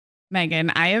Megan,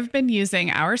 I have been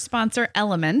using our sponsor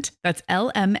Element, that's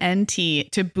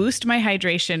LMNT, to boost my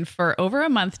hydration for over a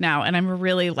month now, and I'm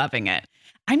really loving it.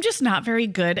 I'm just not very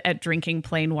good at drinking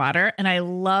plain water, and I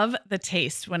love the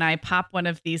taste when I pop one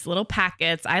of these little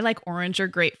packets. I like orange or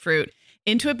grapefruit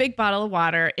into a big bottle of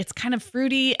water. It's kind of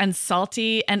fruity and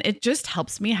salty, and it just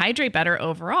helps me hydrate better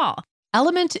overall.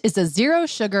 Element is a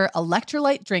zero-sugar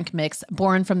electrolyte drink mix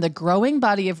born from the growing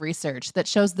body of research that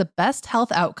shows the best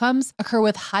health outcomes occur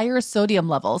with higher sodium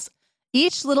levels.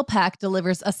 Each little pack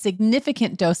delivers a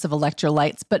significant dose of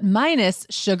electrolytes, but minus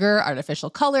sugar, artificial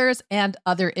colors, and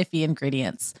other iffy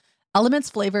ingredients. Element's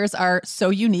flavors are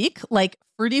so unique, like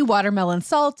fruity watermelon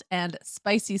salt and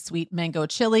spicy sweet mango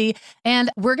chili. And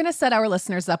we're going to set our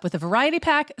listeners up with a variety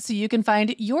pack so you can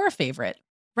find your favorite.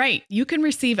 Right. You can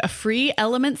receive a free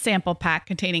Element sample pack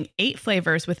containing 8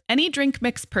 flavors with any drink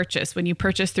mix purchase when you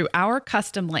purchase through our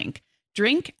custom link,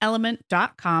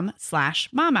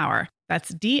 drinkelement.com/momhour.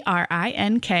 That's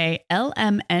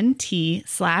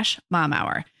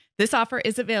DRINKLMNT/momhour. This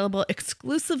is available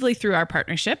exclusively through our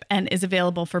partnership and is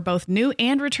available for both new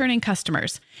and returning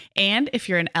customers. And if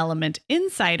you're an Element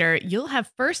insider, you'll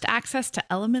have first access to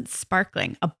Element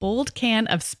Sparkling, a bold can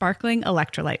of sparkling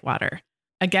electrolyte water.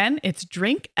 Again, it's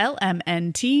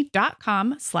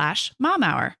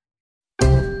drinklmnt.com/momhour.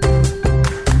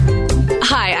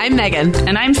 Hi, I'm Megan.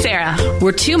 And I'm Sarah.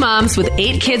 We're 2 moms with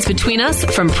 8 kids between us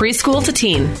from preschool to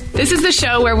teen. This is the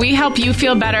show where we help you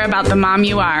feel better about the mom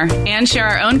you are and share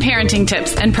our own parenting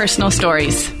tips and personal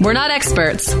stories. We're not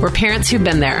experts. We're parents who've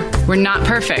been there. We're not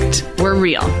perfect. We're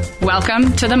real.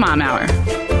 Welcome to the Mom Hour.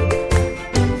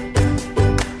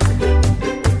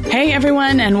 Hey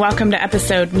everyone, and welcome to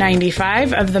episode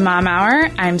 95 of the Mom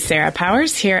Hour. I'm Sarah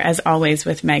Powers, here as always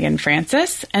with Megan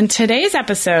Francis, and today's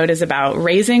episode is about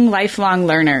raising lifelong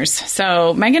learners.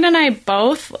 So Megan and I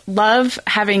both love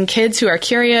having kids who are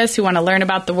curious, who want to learn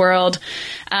about the world,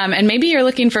 and maybe you're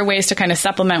looking for ways to kind of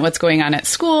supplement what's going on at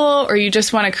school, or you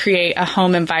just want to create a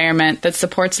home environment that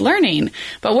supports learning.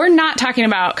 But we're not talking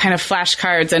about kind of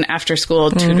flashcards and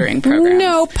after-school tutoring programs.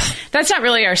 Nope. That's not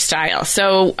really our style.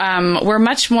 So we're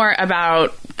much more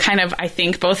about kind of, I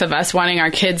think, both of us wanting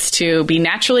our kids to be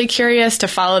naturally curious, to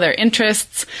follow their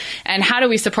interests. And how do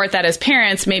we support that as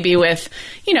parents, maybe with,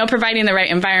 providing the right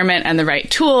environment and the right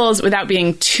tools without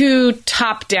being too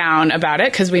top down about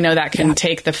it, because we know that can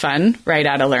take the fun right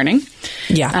out of learning.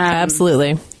 Yeah,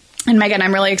 absolutely. And Megan,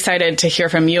 I'm really excited to hear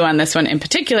from you on this one in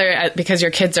particular, because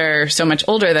your kids are so much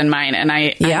older than mine. And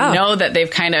I know that they've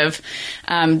kind of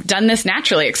done this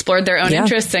naturally, explored their own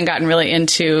interests and gotten really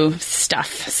into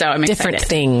stuff. So I'm excited.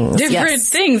 Different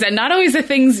things. And not always the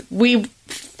things we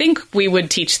think we would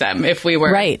teach them if we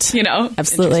were,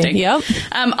 Absolutely. Yep.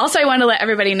 Also, I want to let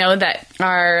everybody know that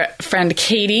our friend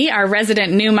Katie, our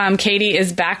resident new mom, Katie,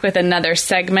 is back with another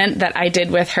segment that I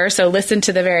did with her. So listen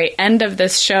to the very end of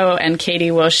this show, and Katie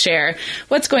will share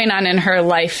what's going on in her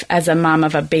life as a mom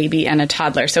of a baby and a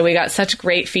toddler. So we got such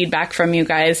great feedback from you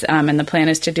guys, and the plan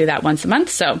is to do that once a month.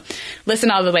 So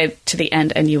listen all the way to the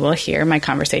end, and you will hear my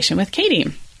conversation with Katie.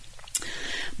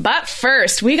 But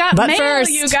first, we got mail,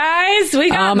 you guys.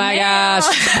 We got mail.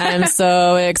 Gosh. I'm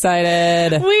so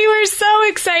excited. We were so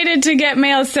excited to get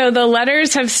mail. So the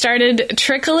letters have started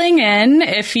trickling in.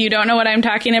 If you don't know what I'm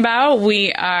talking about,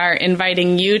 we are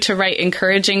inviting you to write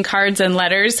encouraging cards and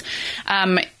letters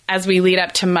as we lead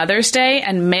up to Mother's Day,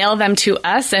 and mail them to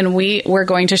us, and we're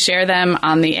going to share them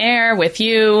on the air with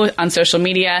you on social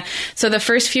media. So the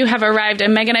first few have arrived,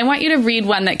 and Megan, I want you to read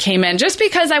one that came in, just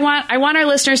because I want our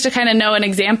listeners to kind of know an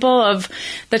example of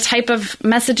the type of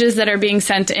messages that are being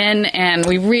sent in, and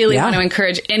we really want to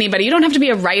encourage anybody. You don't have to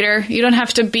be a writer. You don't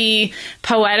have to be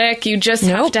poetic. You just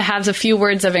have to have a few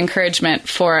words of encouragement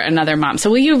for another mom.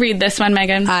 So will you read this one,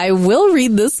 Megan? I will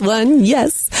read this one,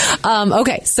 yes.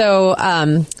 Okay,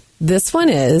 so this one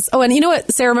is... Oh, and you know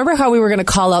what, Sarah, remember how we were going to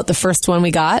call out the first one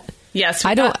we got? Yes.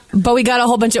 But we got a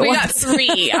whole bunch at once. We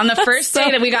got 3. On the first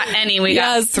day that we got any, we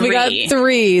got 3. We got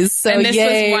 3. So and this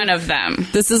was one of them.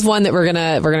 This is one that we're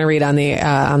gonna read on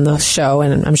the show,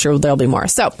 and I'm sure there'll be more.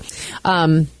 So,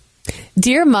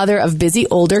 dear mother of busy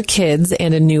older kids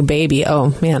and a new baby.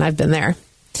 Oh man, I've been there.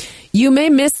 You may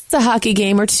miss a hockey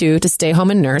game or two to stay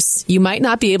home and nurse. You might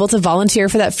not be able to volunteer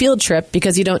for that field trip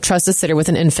because you don't trust a sitter with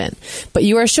an infant. But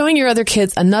you are showing your other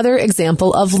kids another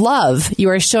example of love. You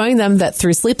are showing them that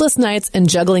through sleepless nights and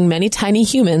juggling many tiny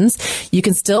humans, you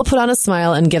can still put on a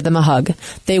smile and give them a hug.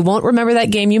 They won't remember that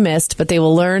game you missed, but they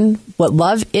will learn what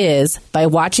love is by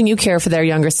watching you care for their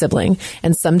younger sibling.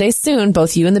 And someday soon,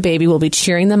 both you and the baby will be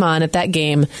cheering them on at that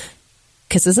game.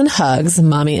 Kisses and hugs,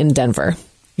 Mommy in Denver.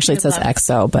 Usually it says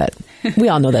XO, but we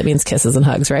all know that means kisses and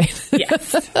hugs, right?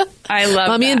 Yes. I love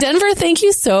Mommy that. in Denver, thank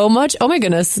you so much. Oh my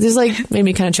goodness. This made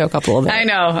me kind of choke up a little bit. I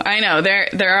know.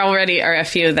 There already are a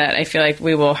few that I feel like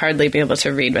we will hardly be able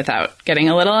to read without getting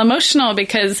a little emotional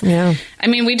because, I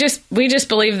mean, we just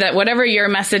believe that whatever your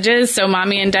message is, so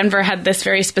Mommy in Denver had this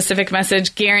very specific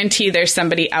message, guarantee there's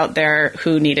somebody out there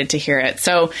who needed to hear it.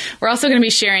 So we're also going to be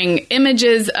sharing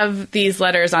images of these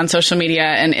letters on social media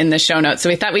and in the show notes. So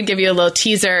we thought we'd give you a little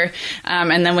teaser,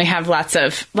 and then we have lots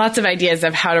of ideas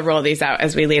of how to roll these out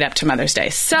as we lead up to Mother's Day.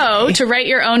 So to write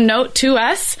your own note to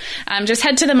us, just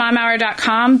head to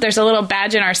themomhour.com. There's a little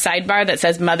badge in our sidebar that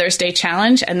says Mother's Day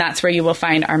Challenge, and that's where you will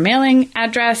find our mailing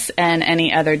address and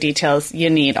any other details you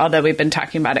need, although we've been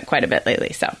talking about it quite a bit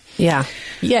lately. So yeah.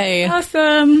 Yay.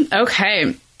 Awesome.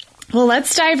 Okay. Well,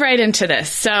 let's dive right into this.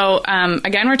 So,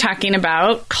 again, we're talking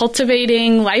about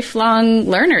cultivating lifelong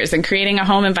learners and creating a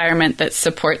home environment that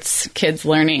supports kids'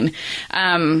 learning.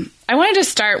 I wanted to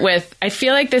start with, I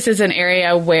feel like this is an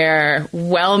area where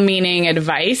well-meaning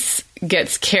advice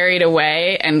gets carried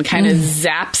away and kind of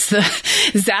zaps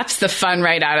the fun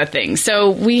right out of things. So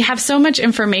we have so much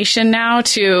information now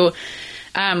to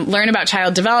learn about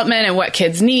child development and what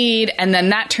kids need. And then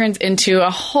that turns into a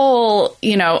whole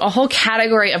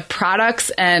category of products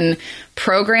and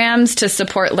programs to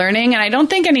support learning. And I don't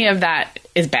think any of that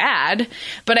is bad,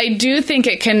 but I do think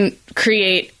it can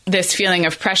create this feeling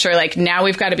of pressure. Like now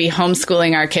we've got to be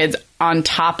homeschooling our kids on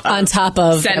top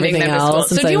of sending them to school.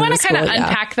 So do you want to kind of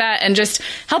unpack that and just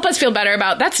help us feel better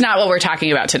about, that's not what we're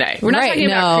talking about today. We're not talking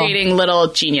about creating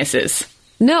little geniuses.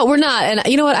 No, we're not. And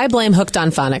you know what? I blame Hooked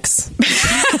on Phonics.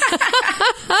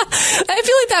 I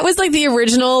feel like that was like the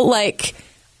original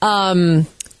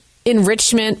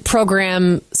enrichment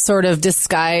program sort of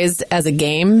disguised as a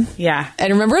game. Yeah.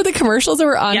 And remember the commercials that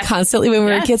were on constantly when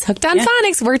we were kids? Hooked on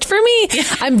Phonics worked for me. Yeah.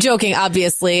 I'm joking,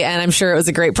 obviously, and I'm sure it was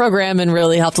a great program and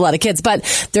really helped a lot of kids. But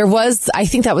I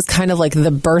think that was kind of like the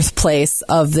birthplace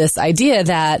of this idea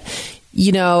that,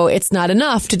 you know, it's not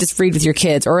enough to just read with your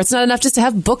kids, or it's not enough just to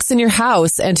have books in your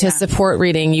house and to support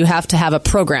reading. You have to have a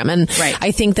program. And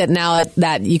I think that now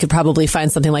that you could probably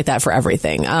find something like that for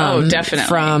everything. Definitely.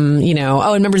 From,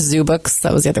 remember Zoo Books?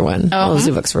 That was the other one. Oh,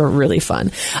 Zoo Books were really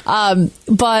fun.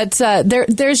 But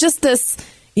there's just this,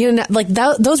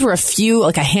 those were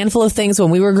a handful of things when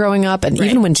we were growing up. And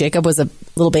even when Jacob was a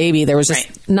little baby, there was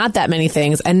just not that many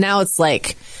things. And now it's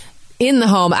like, in the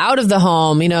home, out of the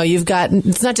home, you've got,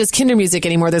 it's not just Kinder Music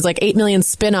anymore. There's like 8 million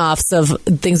spin-offs of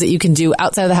things that you can do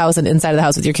outside of the house and inside of the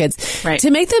house with your kids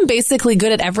to make them basically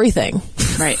good at everything.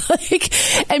 Right.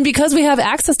 And because we have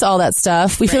access to all that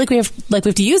stuff, we feel like we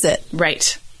have to use it.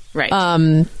 Right. Right.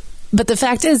 But the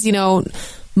fact is,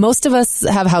 most of us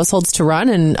have households to run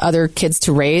and other kids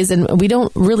to raise, and we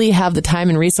don't really have the time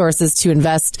and resources to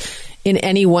invest in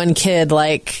any one kid,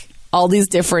 like all these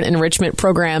different enrichment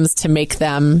programs to make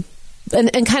them.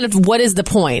 And kind of, what is the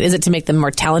point? Is it to make them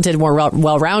more talented, more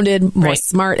well-rounded, more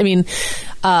smart? I mean,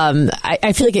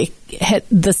 I feel like it hit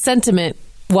the sentiment.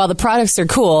 While the products are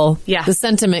cool, the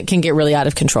sentiment can get really out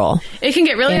of control. It can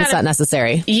get really and it's not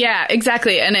necessary. Yeah,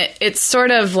 exactly. And it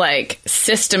sort of like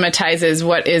systematizes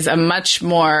what is a much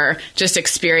more just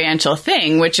experiential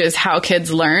thing, which is how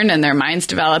kids learn and their minds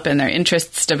develop and their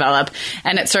interests develop.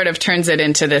 And it sort of turns it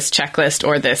into this checklist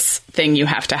or this thing you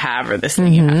have to have or this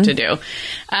thing you have to do.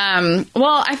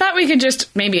 Well, I thought we could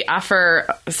just maybe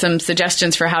offer some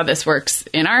suggestions for how this works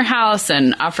in our house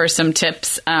and offer some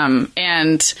tips.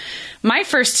 And my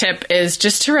first tip is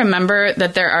just to remember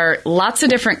that there are lots of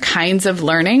different kinds of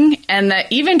learning, and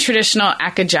that even traditional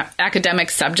academic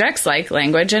subjects like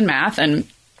language and math and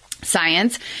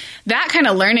science, that kind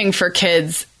of learning for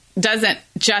kids doesn't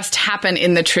just happen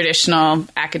in the traditional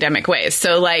academic ways.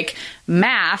 So like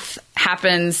math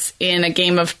happens in a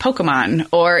game of Pokemon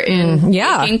or in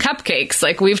baking cupcakes.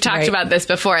 Like we've talked about this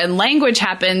before. And language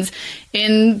happens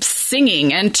in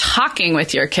singing and talking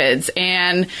with your kids.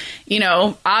 And,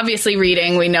 obviously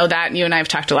reading, we know that. You and I have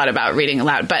talked a lot about reading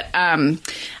aloud. But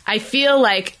I feel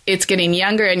like it's getting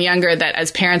younger and younger that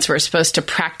as parents, we're supposed to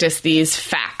practice these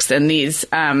facts and these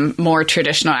more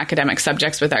traditional academic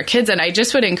subjects with our kids. And I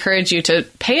just would encourage you to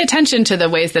pay attention to the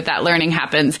ways that learning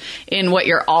happens in what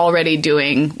you're already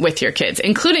doing with your kids,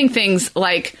 including things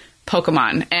like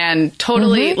Pokemon and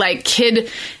totally like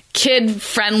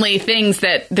kid-friendly things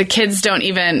that the kids don't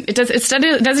even... It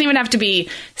doesn't even have to be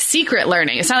secret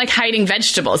learning. It's not like hiding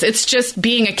vegetables. It's just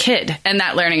being a kid, and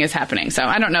that learning is happening. So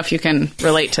I don't know if you can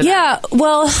relate to that. Yeah,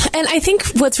 well, and I think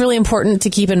what's really important to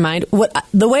keep in mind,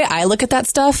 the way I look at that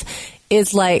stuff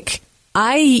is like...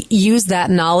 I use that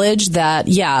knowledge that,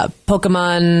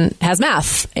 Pokemon has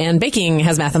math and baking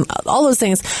has math and all those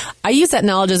things. I use that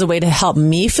knowledge as a way to help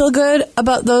me feel good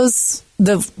about those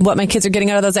what my kids are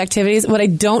getting out of those activities. What I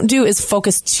don't do is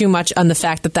focus too much on the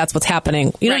fact that that's what's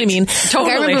happening. You know what I mean? Totally.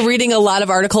 Like, I remember reading a lot of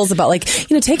articles about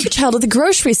take your child to the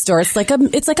grocery store. It's like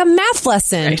a math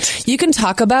lesson. Right. You can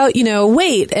talk about,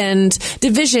 weight and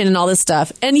division and all this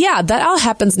stuff. And yeah, that all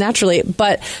happens naturally,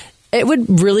 but it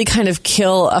would really kind of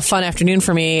kill a fun afternoon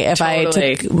for me if I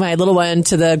took my little one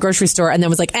to the grocery store and then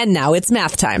was like, and now it's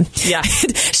math time. Yeah.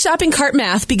 Shopping cart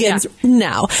math begins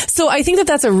now. So I think that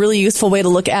that's a really useful way to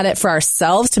look at it for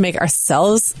ourselves, to make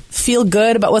ourselves feel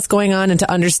good about what's going on and to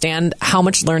understand how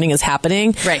much learning is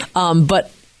happening. Right.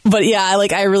 But yeah,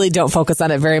 I really don't focus on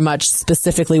it very much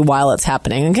specifically while it's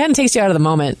happening. It kind of takes you out of the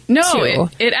moment. No, too.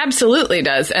 it absolutely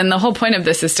does. And the whole point of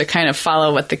this is to kind of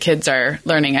follow what the kids are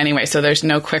learning anyway. So there's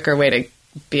no quicker way to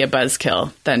be a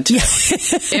buzzkill than to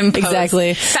impose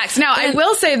facts. Now, I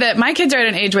will say that my kids are at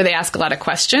an age where they ask a lot of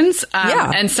questions.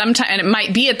 And sometimes it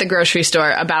might be at the grocery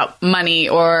store about money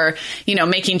or,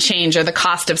 making change or the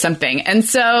cost of something. And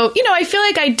so, I feel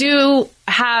like I do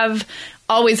have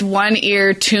always one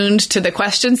ear tuned to the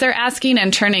questions they're asking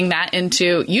and turning that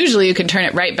into, usually you can turn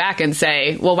it right back and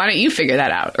say, well, why don't you figure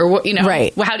that out? Or,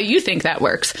 right. Well, how do you think that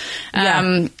works?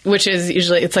 Which is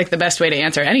usually, it's like the best way to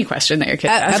answer any question that your kids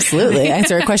ask. Absolutely.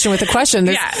 Answer a question with a question.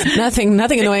 There's nothing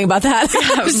annoying about that.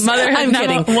 Motherhood I'm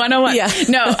kidding. 101. Yeah.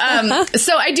 No.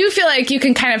 So I do feel like you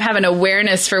can kind of have an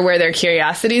awareness for where their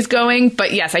curiosity is going.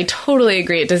 But yes, I totally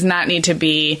agree. It does not need to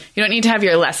be, you don't need to have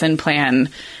your lesson plan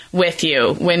with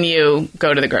you when you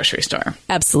go to the grocery store.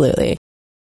 Absolutely.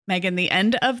 Megan, the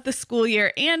end of the school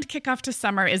year and kickoff to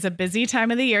summer is a busy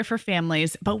time of the year for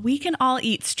families, but we can all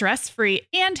eat stress-free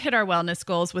and hit our wellness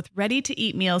goals with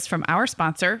ready-to-eat meals from our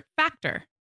sponsor, Factor.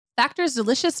 Factor's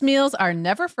delicious meals are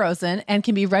never frozen and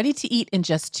can be ready to eat in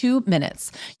just 2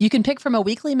 minutes. You can pick from a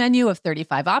weekly menu of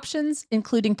 35 options,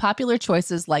 including popular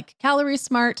choices like Calorie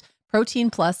Smart, Protein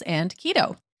Plus, and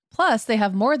Keto. Plus, they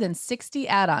have more than 60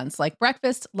 add-ons like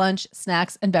breakfast, lunch,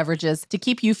 snacks, and beverages to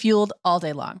keep you fueled all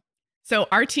day long. So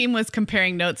our team was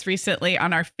comparing notes recently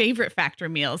on our favorite Factor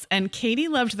meals, and Katie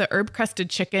loved the herb-crusted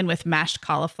chicken with mashed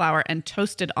cauliflower and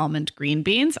toasted almond green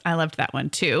beans. I loved that one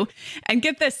too. And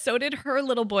get this, so did her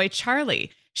little boy, Charlie.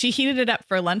 She heated it up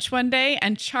for lunch one day,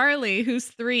 and Charlie, who's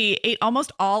 3, ate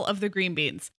almost all of the green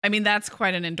beans. I mean, that's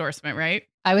quite an endorsement, right?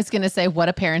 I was going to say, what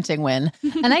a parenting win.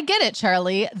 And I get it,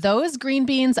 Charlie. Those green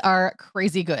beans are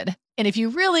crazy good. And if you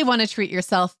really want to treat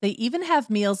yourself, they even have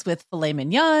meals with filet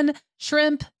mignon,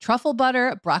 shrimp, truffle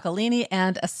butter, broccolini,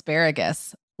 and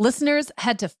asparagus. Listeners,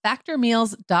 head to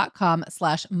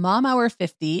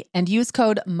factormeals.com/momhour50 and use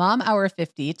code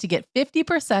momhour50 to get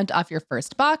 50% off your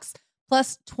first box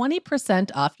plus 20%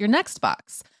 off your next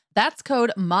box. That's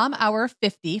code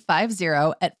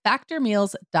momhour50 at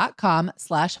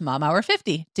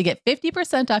factormeals.com/momhour50 to get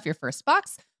 50% off your first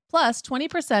box plus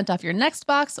 20% off your next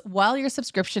box while your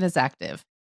subscription is active.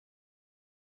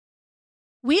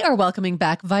 We are welcoming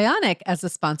back Vionic as a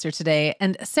sponsor today.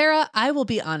 And Sarah, I will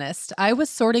be honest, I was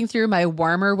sorting through my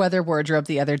warmer weather wardrobe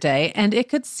the other day, and it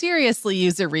could seriously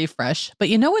use a refresh. But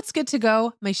you know what's good to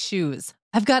go? My shoes.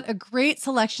 I've got a great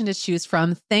selection to choose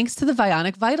from thanks to the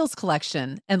Vionic Vitals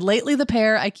collection. And lately, the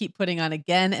pair I keep putting on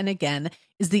again and again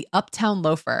is the Uptown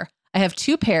Loafer. I have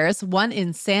 2 pairs, one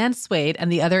in sand suede and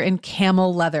the other in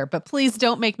camel leather, but please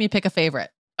don't make me pick a favorite.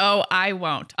 Oh, I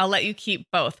won't. I'll let you keep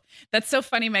both. That's so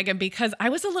funny, Megan, because I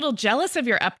was a little jealous of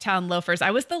your Uptown loafers.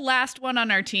 I was the last one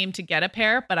on our team to get a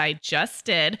pair, but I just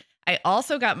did. I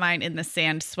also got mine in the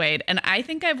sand suede, and I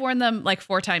think I've worn them like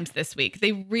 4 times this week.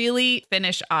 They really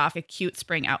finish off a cute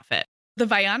spring outfit. The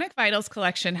Vionic Vitals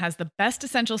collection has the best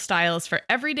essential styles for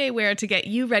everyday wear to get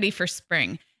you ready for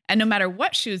spring. And no matter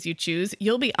what shoes you choose,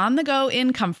 you'll be on the go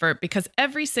in comfort because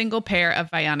every single pair of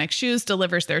Vionic shoes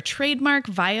delivers their trademark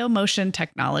VioMotion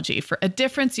technology for a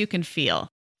difference you can feel.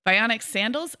 Vionic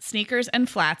sandals, sneakers, and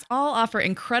flats all offer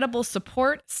incredible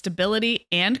support, stability,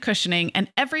 and cushioning,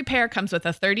 and every pair comes with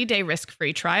a 30-day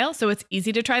risk-free trial, so it's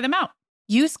easy to try them out.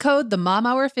 Use code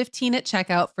TheMomHour15 at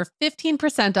checkout for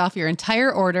 15% off your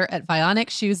entire order at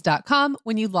VionicShoes.com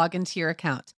when you log into your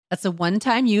account. That's a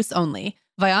one-time use only.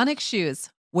 Vionic Shoes.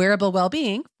 Wearable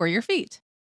well-being for your feet.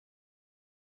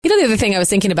 You know, the other thing I was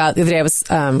thinking about the other day, I was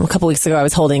a couple weeks ago, I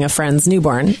was holding a friend's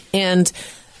newborn, and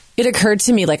it occurred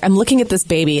to me, like, I'm looking at this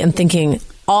baby and thinking,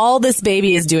 all this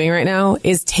baby is doing right now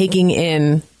is taking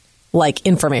in, like,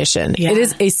 information. Yeah. It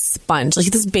is a sponge. Like,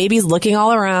 this baby's looking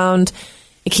all around.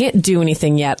 It can't do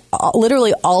anything yet.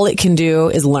 Literally, all it can do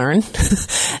is learn,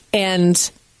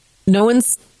 and no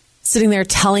one's sitting there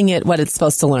telling it what it's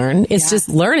supposed to learn. It's just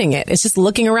learning it. It's just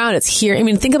looking around. It's here. I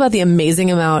mean, think about the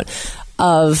amazing amount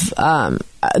of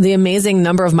the amazing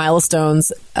number of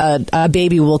milestones a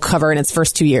baby will cover in its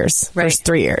first 2 years, first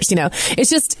 3 years. You know, it's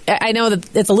just, I know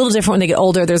that it's a little different when they get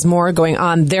older. There's more going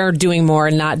on. They're doing more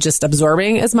and not just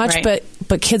absorbing as much, but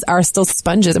kids are still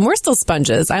sponges, and we're still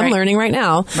sponges. I'm learning right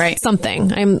now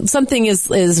something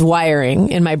is wiring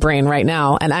in my brain right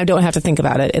now, and I don't have to think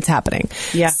about it. It's happening.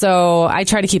 Yeah. So I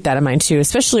try to keep that in mind too,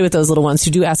 especially with those little ones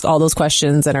who do ask all those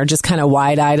questions and are just kind of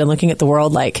wide-eyed and looking at the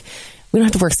world like, we don't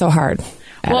have to work so hard.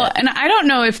 Well, and I don't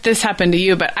know if this happened to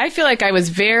you, but I feel like I was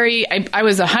I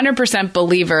was 100%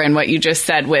 believer in what you just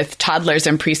said with toddlers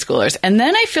and preschoolers. And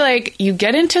then I feel like you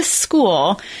get into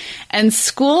school, and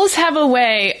schools have a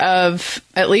way of,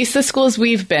 at least the schools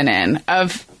we've been in,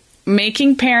 of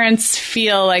making parents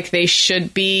feel like they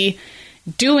should be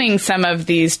doing some of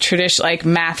these traditional, like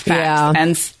math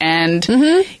facts and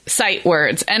sight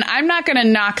words. And I'm not going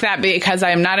to knock that because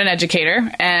I'm not an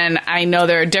educator, and I know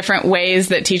there are different ways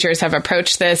that teachers have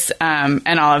approached this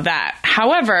and all of that.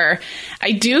 However,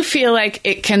 I do feel like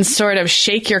it can sort of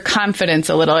shake your confidence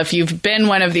a little if you've been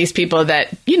one of these people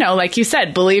that, you know, like you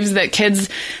said, believes that kids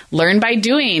learn by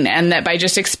doing, and that by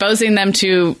just exposing them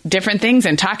to different things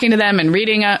and talking to them and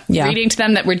reading to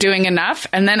them that we're doing enough.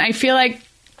 And then I feel like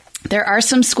there are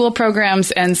some school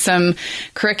programs and some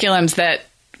curriculums that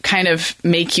kind of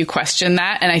make you question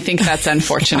that. And I think that's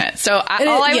unfortunate. So all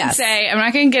I would say, I'm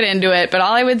not going to get into it, but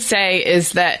all I would say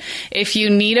is that if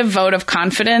you need a vote of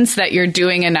confidence that you're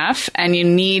doing enough, and you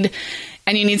need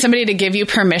somebody to give you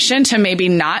permission to maybe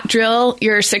not drill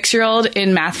your 6-year-old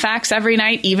in math facts every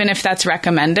night, even if that's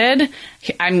recommended,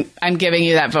 I'm giving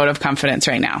you that vote of confidence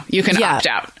right now. You can opt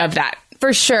out of that.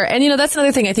 For sure. And, you know, that's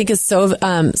another thing I think is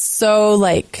so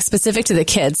like specific to the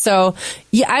kids. So,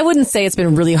 yeah, I wouldn't say it's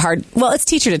been really hard. Well, it's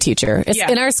teacher to teacher.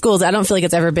 In our schools, I don't feel like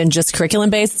it's ever been just curriculum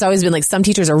based. It's always been like some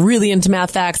teachers are really into math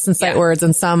facts and sight words,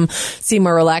 and some seem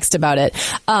more relaxed about it.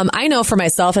 I know for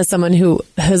myself, as someone who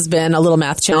has been a little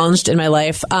math challenged in my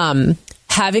life,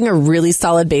 having a really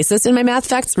solid basis in my math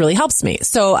facts really helps me.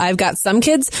 So I've got some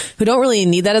kids who don't really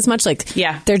need that as much. Like,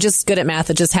 they're just good at math.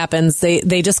 It just happens.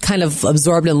 They just kind of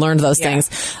absorbed and learned those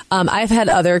things. I've had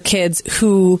other kids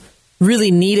who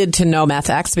really needed to know math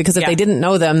facts, because if they didn't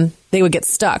know them, they would get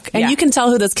stuck. And you can tell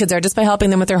who those kids are just by helping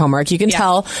them with their homework. You can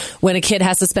tell when a kid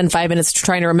has to spend 5 minutes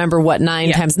trying to remember what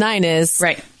 9 times 9 is.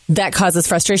 Right. That causes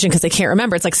frustration because they can't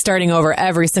remember. It's like starting over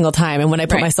every single time. And when I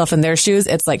put myself in their shoes,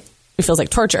 it's like, it feels like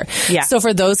torture. Yeah. So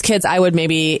for those kids, I would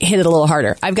maybe hit it a little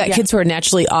harder. I've got kids who are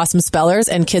naturally awesome spellers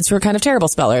and kids who are kind of terrible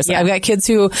spellers. Yeah. I've got kids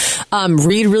who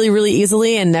read really, really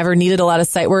easily and never needed a lot of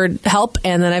sight word help.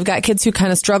 And then I've got kids who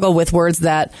kind of struggle with words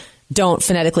that don't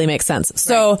phonetically make sense.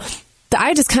 So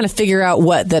I just kind of figure out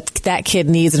what that kid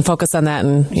needs and focus on that,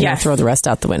 and you know, throw the rest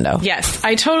out the window. Yes,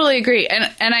 I totally agree.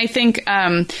 And I think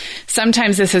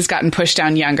sometimes this has gotten pushed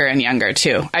down younger and younger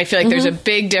too. I feel like there's a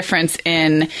big difference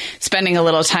in spending a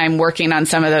little time working on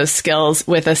some of those skills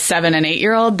with a 7 and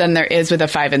 8-year-old than there is with a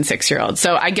 5 and 6-year-old.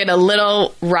 So I get a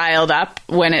little riled up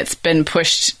when it's been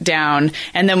pushed down.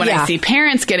 And then when I see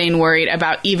parents getting worried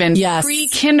about even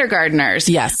pre-kindergartners.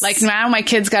 Yes. Like, now my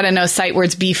kids got to know sight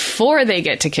words before they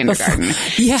get to kindergarten.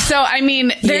 So, I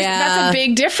mean, that's a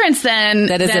big difference than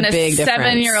a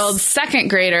 7-year-old second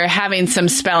grader having some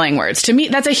spelling words. To me,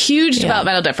 that's a huge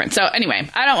developmental difference. So anyway,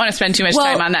 I don't want to spend too much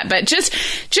time on that, but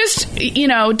just, you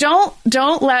know, don't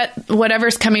let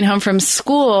whatever's coming home from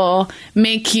school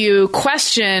make you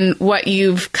question what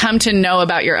you've come to know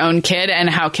about your own kid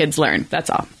and how kids learn. That's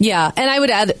all. Yeah. And I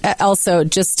would add also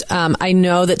just, I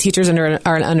know that teachers are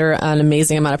under an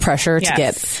amazing amount of pressure to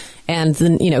get. And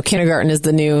then, you know, kindergarten is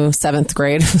the new 7th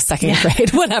grade, 2nd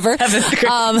grade, whatever.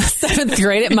 7th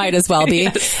grade, it might as well be.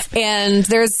 And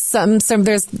there's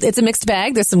it's a mixed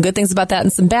bag. There's some good things about that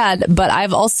and some bad. But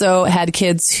I've also had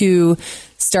kids who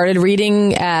started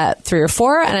reading at 3 or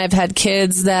 4, and I've had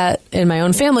kids that in my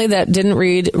own family that didn't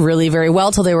read really very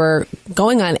well till they were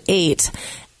going on 8.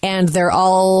 And they're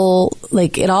all,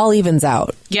 like, it all evens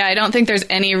out. Yeah, I don't think there's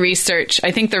any research.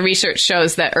 I think the research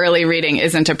shows that early reading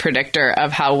isn't a predictor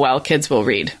of how well kids will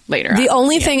read later on. The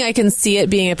only thing I can see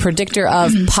it being a predictor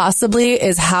of possibly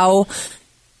is how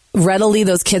readily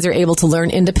those kids are able to learn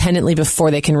independently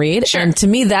before they can read. Sure. And to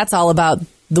me, that's all about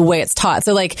the way it's taught.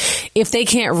 So, like, if they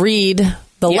can't read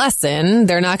the lesson,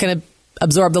 they're not going to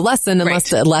absorb the lesson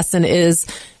unless the lesson is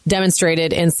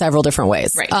demonstrated in several different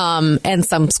ways. Right. And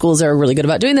some schools are really good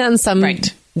about doing that, and some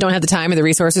don't have the time or the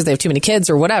resources. They have too many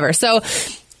kids or whatever. So,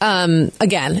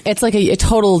 again, it's like a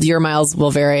total, your miles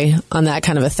will vary on that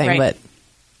kind of a thing. Right.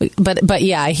 But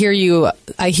yeah, I hear you.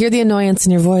 I hear the annoyance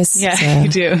in your voice. Yeah, you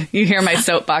do. You hear my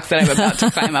soapbox that I'm about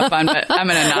to climb up on, but I'm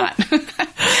going to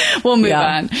not. We'll move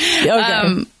on.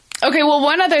 Okay. Okay, well,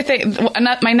 one other thing,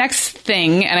 my next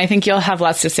thing, and I think you'll have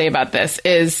lots to say about this,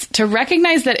 is to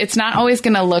recognize that it's not always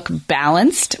going to look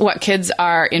balanced what kids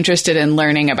are interested in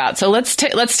learning about. So let's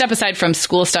step aside from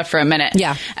school stuff for a minute.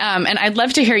 Yeah. And I'd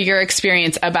love to hear your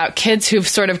experience about kids who've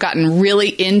sort of gotten really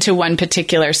into one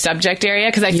particular subject area,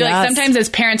 because I feel like sometimes as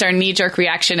parents, our knee-jerk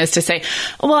reaction is to say,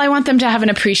 well, I want them to have an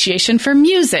appreciation for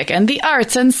music and the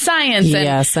arts and science.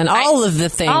 Yes, and all of the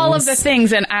things. All of the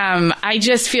things. And I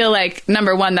just feel like,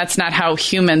 number one, that's not how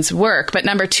humans work. But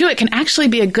number two, it can actually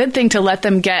be a good thing to let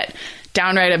them get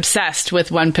downright obsessed with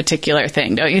one particular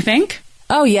thing, don't you think?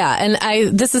 Oh, yeah.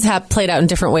 And this has played out in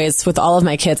different ways with all of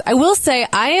my kids. I will say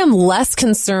I am less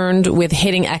concerned with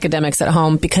hitting academics at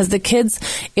home, because the kids,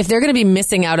 if they're going to be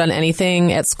missing out on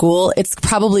anything at school, it's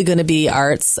probably going to be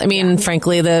arts. I mean,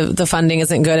 frankly, the funding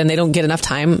isn't good, and they don't get enough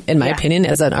time, in my opinion,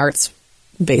 as an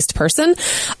arts-based person.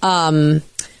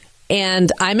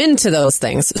 And I'm into those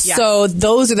things. Yeah. So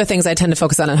those are the things I tend to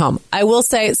focus on at home. I will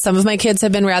say some of my kids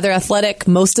have been rather athletic.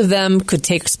 Most of them could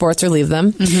take sports or leave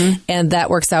them. Mm-hmm. And that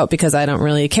works out because I don't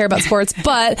really care about sports,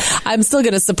 but I'm still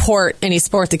going to support any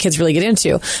sport the kids really get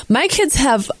into. My kids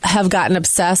have gotten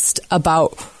obsessed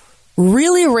about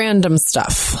really random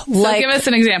stuff. So give us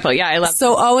an example. Yeah, I love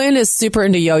So Owen is super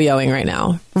into yo-yoing right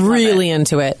now. Really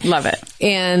into it. Love it.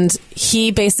 And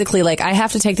he basically, I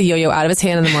have to take the yo-yo out of his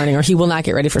hand in the morning or he will not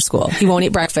get ready for school. He won't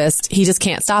eat breakfast. He just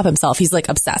can't stop himself. He's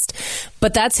obsessed.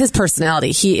 But that's his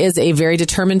personality. He is a very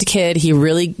determined kid. He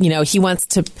really, he wants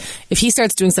to, if he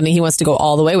starts doing something, he wants to go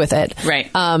all the way with it.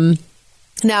 Right.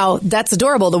 Now, that's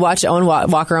adorable to watch Owen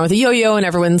walk around with a yo-yo, and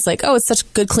everyone's like, oh, it's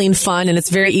such good, clean fun, and it's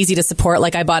very easy to support.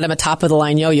 I bought him a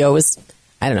top-of-the-line yo-yo. It was,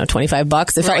 I don't know,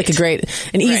 $25. It felt like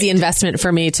an easy investment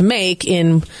for me to make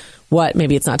in what,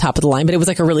 maybe it's not top of the line, but it was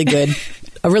a really good,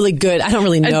 I don't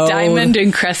really know. A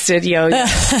diamond-encrusted yo-yo.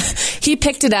 He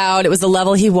picked it out. It was the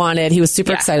level he wanted. He was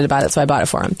super excited about it, so I bought it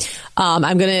for him.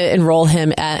 I'm going to enroll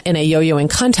him in a yo-yoing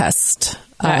contest.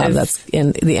 That's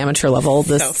in the amateur level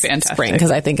this spring, because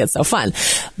I think it's so fun.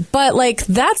 But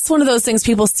that's one of those things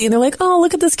people see and they're like, oh,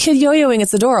 look at this kid yo-yoing.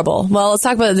 It's adorable. Well, let's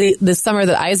talk about the summer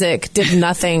that Isaac did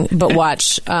nothing but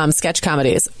watch sketch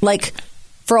comedies.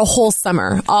 For a whole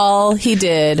summer, all he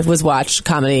did was watch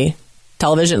comedy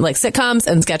television, sitcoms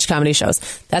and sketch comedy shows.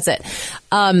 That's it.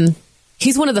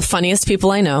 He's one of the funniest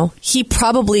people I know. He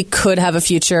probably could have a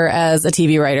future as a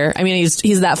TV writer. I mean,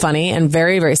 he's that funny and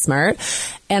very, very smart.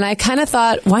 And I kind of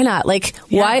thought, why not?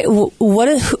 Why?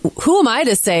 Who am I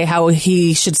to say how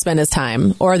he should spend his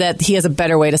time, or that he has a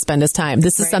better way to spend his time?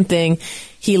 This is something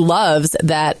he loves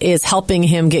that is helping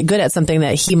him get good at something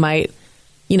that he might,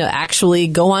 actually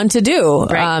go on to do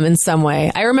in some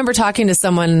way. I remember talking to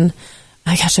someone.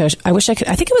 I wish I could.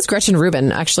 I think it was Gretchen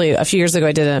Rubin. Actually, a few years ago,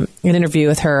 I did an interview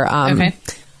with her on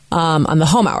the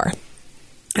Home Hour.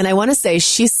 And I want to say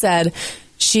she said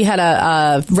she had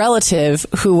a relative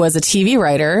who was a TV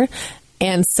writer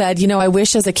and said, I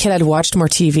wish as a kid I'd watched more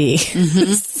TV.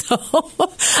 Mm-hmm. So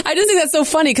I just think that's so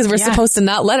funny, because we're supposed to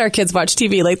not let our kids watch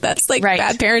TV. That's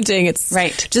bad parenting. It's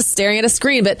just staring at a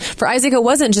screen. But for Isaac, it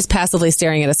wasn't just passively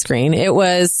staring at a screen. It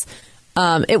was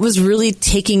really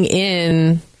taking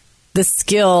in the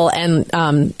skill and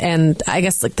I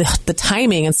guess the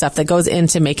timing and stuff that goes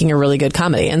into making a really good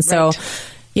comedy. And so,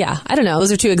 I don't know.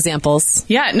 Those are two examples.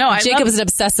 Yeah, no, Jacob is an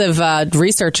obsessive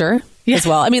researcher as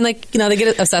well. I mean, they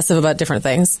get obsessive about different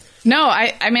things. No,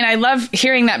 I mean, I love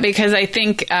hearing that, because I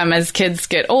think as kids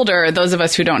get older, those of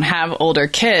us who don't have older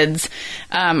kids,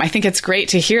 I think it's great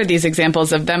to hear these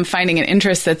examples of them finding an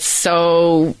interest that's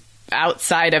so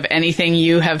outside of anything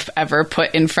you have ever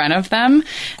put in front of them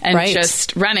and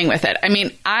just running with it. I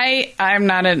mean, I'm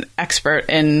not an expert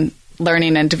in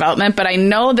learning and development, but I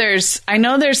know there's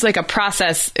a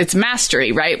process. It's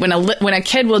mastery, right? When a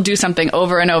kid will do something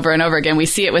over and over and over again, we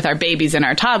see it with our babies and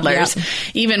our toddlers,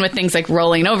 even with things like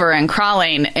rolling over and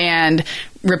crawling and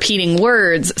repeating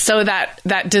words. So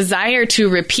that desire to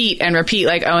repeat and repeat,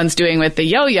 like Owen's doing with the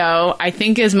yo-yo, I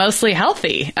think is mostly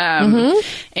healthy.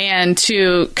 And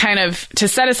to to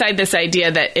set aside this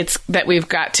idea that we've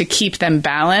got to keep them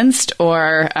balanced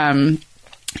or,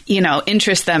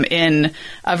 interest them in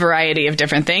a variety of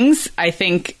different things. I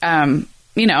think,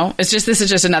 this is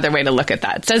just another way to look at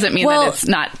that. It doesn't mean that it's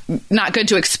not good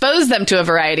to expose them to a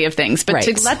variety of things, but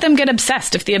to let them get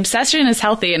obsessed. If the obsession is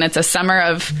healthy and it's a summer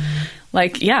of,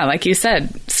 like you said,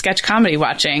 sketch comedy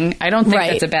watching, I don't think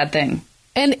that's a bad thing.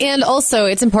 And also,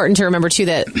 it's important to remember, too,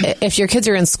 that if your kids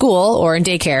are in school or in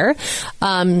daycare,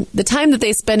 the time that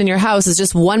they spend in your house is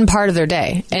just one part of their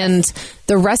day. And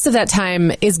the rest of that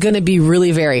time is going to be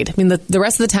really varied. I mean, the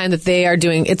rest of the time that they are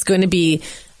doing, it's going to be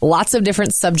lots of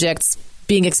different subjects,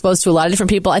 being exposed to a lot of different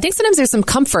people. I think sometimes there's some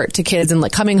comfort to kids in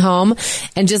coming home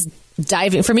and just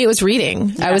diving. For me, it was reading.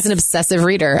 Yes. I was an obsessive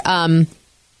reader.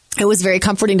 It was very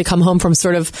comforting to come home from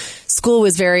sort of school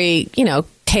was very,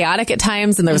 chaotic at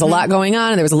times, and there was a lot going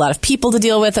on, and there was a lot of people to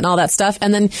deal with and all that stuff.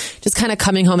 And then just kind of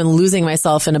coming home and losing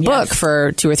myself in a book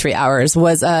for 2 or 3 hours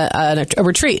was a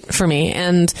retreat for me.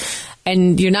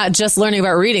 And you're not just learning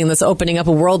about reading, that's opening up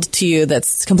a world to you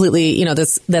that's completely,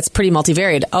 that's pretty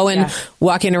multivaried. Owen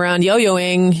walking around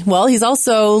yo-yoing. Well, he's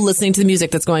also listening to the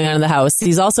music that's going on in the house.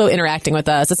 He's also interacting with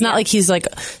us. It's not like he's like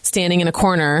standing in a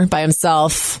corner by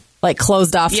himself, like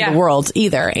closed off to the world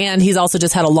either. And he's also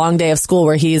just had a long day of school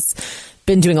where he's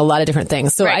been doing a lot of different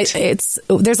things. So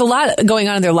there's a lot going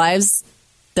on in their lives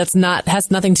that's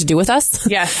has nothing to do with us.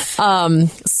 Yes.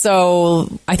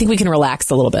 So I think we can relax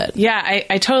a little bit. Yeah,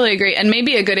 I totally agree. And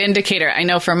maybe a good indicator, I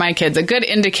know for my kids, a good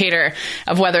indicator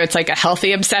of whether it's like a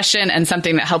healthy obsession and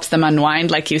something that helps them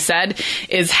unwind, like you said,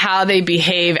 is how they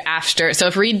behave after. So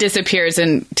if Reed disappears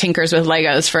and tinkers with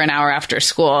Legos for an hour after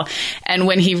school, and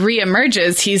when he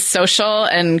reemerges, he's social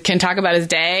and can talk about his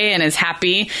day and is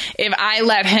happy. If I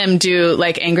let him do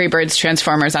like Angry Birds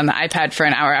Transformers on the iPad for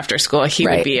an hour after school, he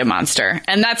would be a monster.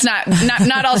 And that's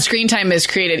not all screen time is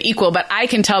created equal, but I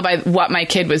can tell by what my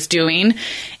kid was doing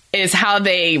is how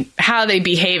they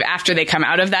behave after they come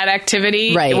out of that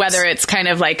activity, whether it's kind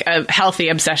of like a healthy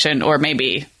obsession or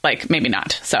maybe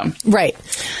not. So right,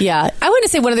 yeah. I want to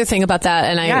say one other thing about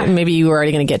that, and maybe you were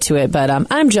already going to get to it, but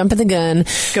I'm jumping the gun.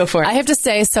 Go for it. I have to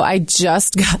say, so I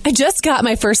just got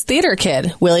my first theater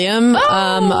kid. William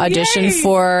auditioned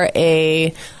for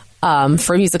a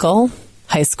musical.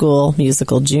 High School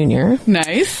Musical Junior.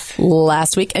 Nice.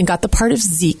 Last week, and got the part of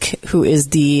Zeke, who is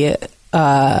the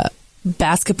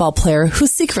basketball player who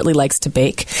secretly likes to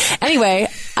bake. Anyway,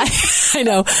 I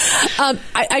know.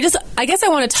 I guess I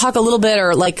want to talk a little bit,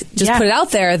 or put it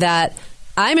out there that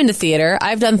I'm into theater.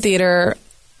 I've done theater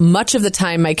much of the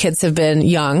time my kids have been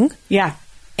young. Yeah.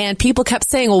 And people kept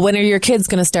saying, well, when are your kids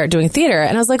going to start doing theater?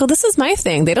 And I was like, well, this is my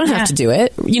thing. They don't have to do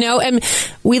it, And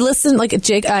we listened, like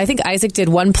Jake, I think Isaac did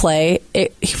one play.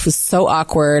 He was so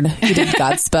awkward. He did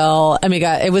Godspell. I mean,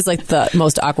 it was like the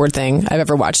most awkward thing I've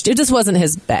ever watched. It just wasn't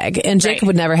his bag. And Jacob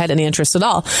would never had any interest at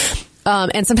all.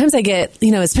 And sometimes I get,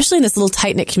 especially in this little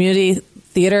tight-knit community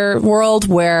theater world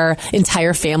where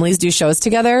entire families do shows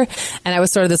together, and I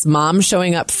was sort of this mom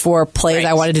showing up for plays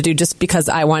I wanted to do just because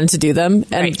I wanted to do them,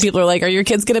 and people are like, are your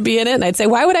kids going to be in it? And I'd say,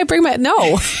 why would I bring I'm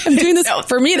doing this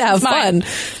for me to have fun.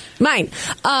 Mine.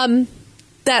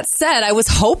 That said, I was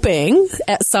hoping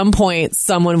at some point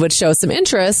someone would show some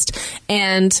interest,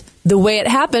 and the way it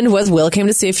happened was Will came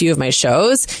to see a few of my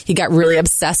shows. He got really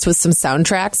obsessed with some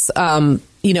soundtracks.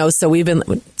 So we've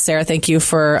been, Sarah, thank you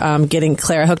for getting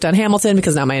Clara hooked on Hamilton,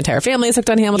 because now my entire family is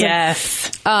hooked on Hamilton.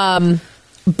 Yes.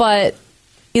 But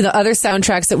other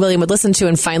soundtracks that William would listen to,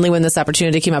 and finally when this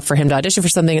opportunity came up for him to audition for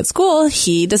something at school,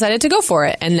 he decided to go for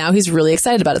it, and now he's really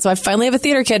excited about it. So I finally have a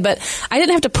theater kid, but I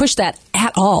didn't have to push that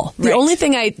at all. The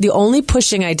only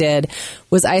pushing I did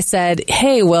was I said,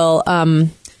 hey, Will,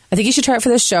 I think you should try it for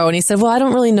this show. And he said, well, I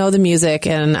don't really know the music,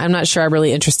 and I'm not sure I'm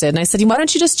really interested. And I said, why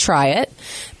don't you just try it?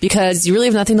 Because you really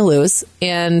have nothing to lose.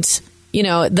 And,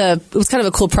 it was kind of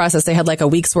a cool process. They had like a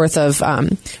week's worth of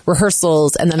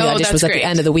rehearsals, and then the audition was at the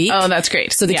end of the week. Oh, that's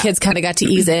great. So the kids kind of got to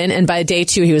ease in. And by day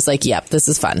 2, he was like, yep, this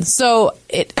is fun. So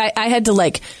I had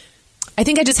to I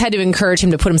think I just had to encourage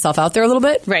him to put himself out there a little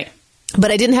bit. Right.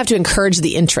 But I didn't have to encourage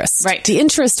the interest. Right. The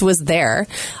interest was there.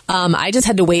 I just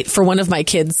had to wait for one of my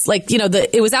kids.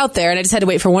 It was out there, and I just had to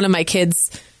wait for one of my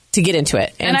kids to get into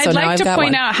it. And so I'd like to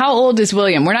point out, how old is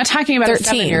William? We're not talking about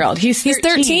 13. a 7-year-old. He's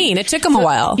 13. It took him a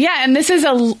while. Yeah, and this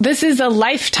is a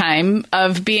lifetime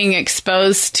of being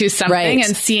exposed to something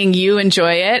and seeing you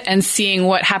enjoy it, and seeing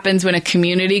what happens when a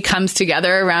community comes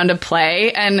together around a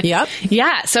play. And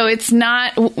so it's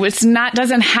not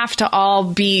doesn't have to all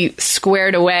be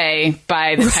squared away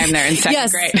by the time they're in second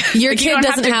grade. Your kid you don't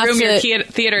doesn't have to groom your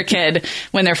theater kid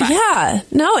when they're 5. Yeah.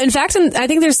 No, in fact, I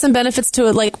think there's some benefits to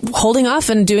it, holding off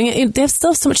and doing it. They have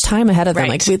still so much time ahead of them.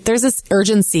 There's this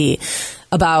urgency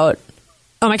about,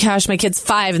 oh my gosh, my kid's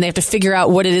 5 and they have to figure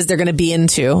out what it is they're going to be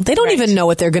into. They don't even know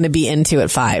what they're going to be into at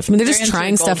 5. I mean, they're just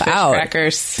trying stuff out.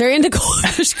 Crackers. They're into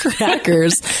goldfish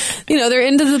crackers. They're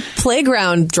into the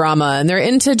playground drama, and they're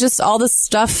into just all this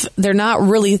stuff. They're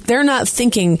not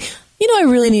thinking, I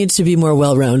really need to be more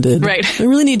well-rounded. Right. I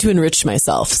really need to enrich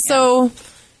myself. So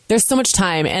there's so much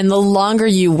time. And the longer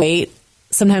you wait,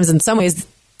 sometimes in some ways,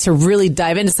 to really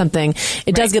dive into something,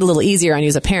 it does get a little easier on you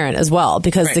as a parent as well,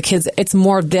 because the kids, it's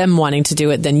more them wanting to do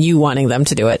it than you wanting them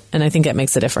to do it. And I think it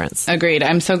makes a difference. Agreed.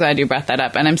 I'm so glad you brought that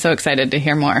up. And I'm so excited to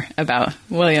hear more about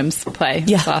William's play.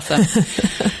 Yeah. It's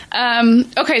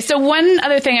awesome. Okay. So one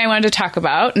other thing I wanted to talk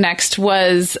about next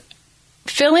was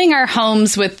filling our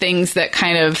homes with things that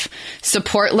kind of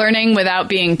support learning without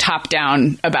being top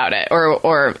down about it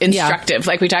or instructive,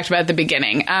 like we talked about at the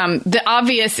beginning. The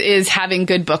obvious is having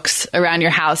good books around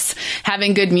your house,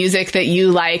 having good music that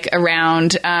you like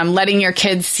around, letting your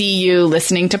kids see you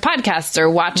listening to podcasts or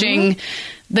watching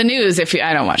the news.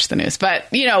 I don't watch the news, but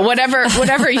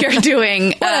whatever you're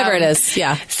doing, whatever it is.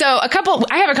 Yeah. So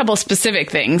I have a couple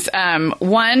specific things.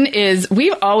 One is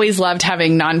we've always loved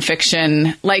having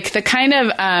nonfiction, like the kind of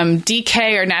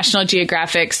DK or National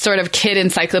Geographic sort of kid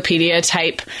encyclopedia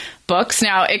type books.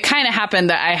 Now, it kind of happened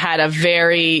that I had a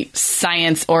very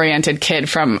science-oriented kid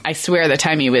from, I swear, the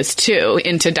time he was 2,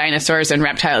 into dinosaurs and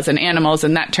reptiles and animals,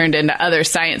 and that turned into other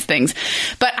science things.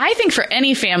 But I think for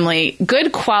any family,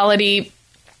 good quality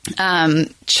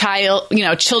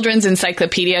children's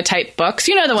encyclopedia type books,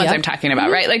 the ones I'm talking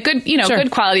about, right? Like good, good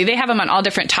quality. They have them on all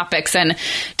different topics and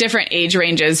different age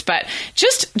ranges, but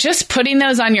just putting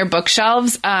those on your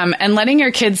bookshelves, and letting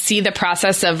your kids see the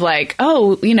process of like,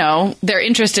 they're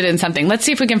interested in something. Let's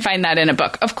see if we can find that in a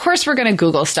book. Of course, we're going to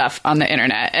Google stuff on the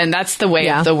internet, and that's the way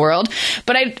of the world.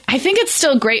 But I think it's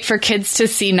still great for kids to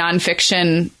see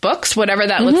nonfiction books, whatever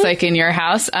that looks like in your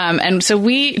house. And so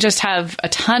we just have a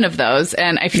ton of those,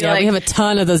 and I feel like we have a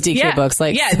ton of those DK books.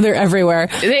 They're everywhere.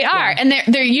 They are. And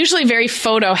they're usually very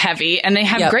photo heavy, and they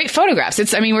have great photographs.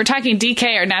 We're talking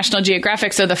DK or National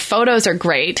Geographic, so the photos are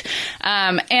great.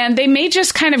 And they may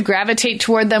just kind of gravitate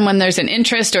toward them when there's an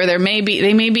interest, or they may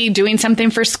be doing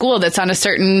something for school that's on a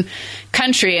certain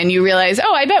country, and you realize,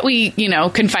 I bet we,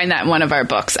 can find that in one of our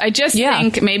books. I just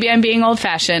think, maybe I'm being old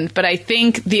fashioned, but I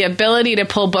think the ability to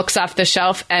pull books off the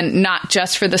shelf and not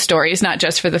just for the stories, not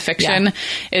just for the fiction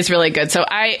is really good. So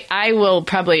I will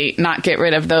probably not get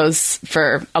rid of those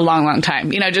for a long, long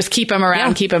time. Just keep them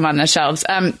around, keep them on the shelves.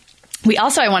 I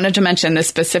wanted to mention this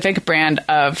specific brand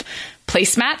of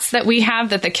placemats that we have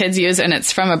that the kids use, and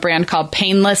it's from a brand called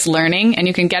Painless Learning, and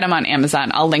you can get them on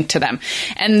Amazon. I'll link to them.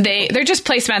 And they're just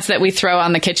placemats that we throw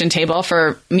on the kitchen table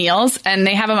for meals, and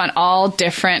they have them on all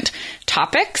different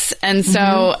topics. And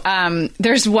so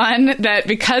there's one that,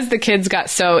 because the kids got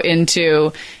so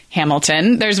into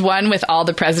Hamilton, there's one with all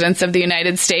the presidents of the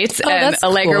United States, and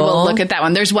Allegra will look at that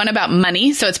one. There's one about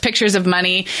money, so it's pictures of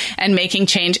money and making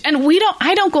change. And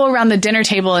I don't go around the dinner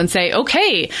table and say,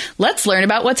 okay, let's learn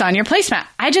about what's on your placemat.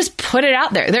 I just put it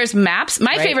out there. There's maps.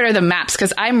 My favorite are the maps,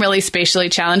 because I'm really spatially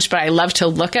challenged, but I love to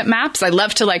look at maps. I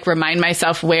love to remind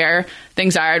myself where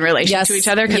things are in relation to each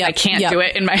other, because I can't do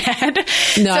it in my head.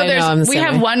 We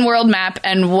have one world map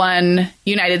and one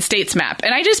United States map,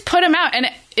 and I just put them out, and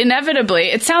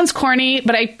inevitably, it sounds corny,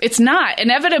 but it's not.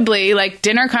 Inevitably,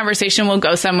 dinner conversation will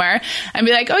go somewhere and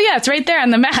be like, oh yeah, it's right there on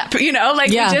the map,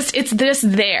 it's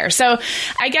just there. So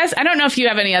I guess, I don't know if you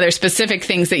have any other specific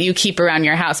things that you keep around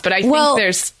your house, but I think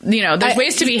there's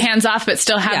ways to be hands off, but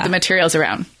still have the materials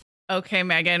around. Okay,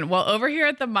 Megan. Well, over here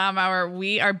at the Mom Hour,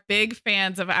 we are big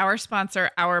fans of our sponsor,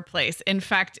 Our Place. In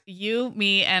fact, you,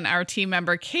 me, and our team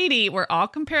member, Katie, were all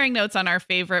comparing notes on our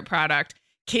favorite product.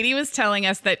 Katie was telling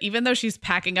us that even though she's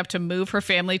packing up to move her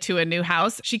family to a new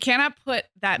house, she cannot put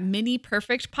that mini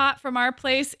perfect pot from Our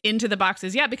Place into the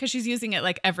boxes yet, because she's using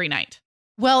it every night.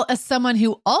 Well, as someone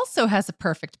who also has a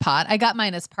perfect pot, I got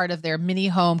mine as part of their mini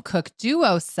home cook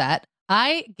duo set.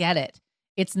 I get it.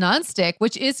 It's nonstick,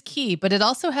 which is key, but it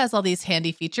also has all these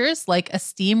handy features like a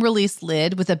steam release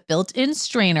lid with a built-in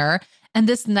strainer and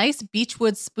this nice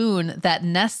beechwood spoon that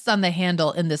nests on the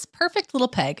handle in this perfect little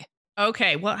peg.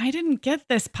 Okay, well, I didn't get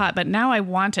this pot, but now I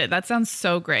want it. That sounds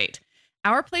so great.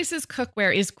 Our Place's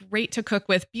cookware is great to cook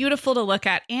with, beautiful to look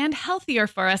at, and healthier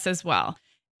for us as well.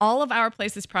 All of Our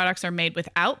Place's products are made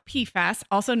without PFAS,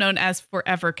 also known as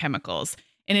forever chemicals.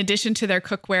 In addition to their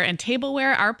cookware and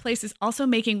tableware, Our Place is also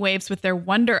making waves with their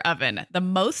Wonder Oven, the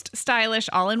most stylish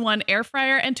all-in-one air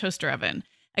fryer and toaster oven.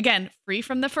 Again, free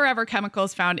from the forever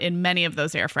chemicals found in many of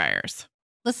those air fryers.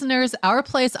 Listeners, Our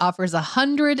Place offers a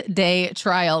 100-day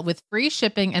trial with free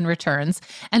shipping and returns,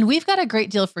 and we've got a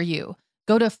great deal for you.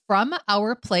 Go to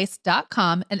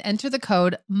FromOurPlace.com and enter the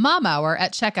code MOMHOUR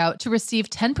at checkout to receive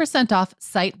 10% off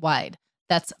site-wide.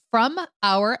 That's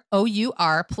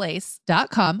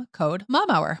FromOurPlace.com, code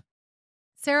MOMHOUR.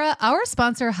 Sarah, our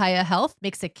sponsor, Hiya Health,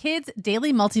 makes a kid's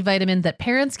daily multivitamin that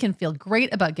parents can feel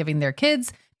great about giving their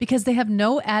kids because they have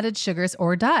no added sugars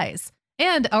or dyes.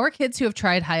 And our kids who have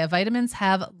tried Hiya vitamins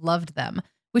have loved them,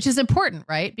 which is important,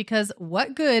 right? Because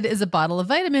what good is a bottle of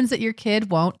vitamins that your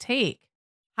kid won't take?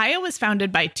 Hiya was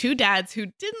founded by two dads who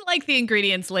didn't like the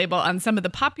ingredients label on some of the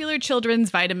popular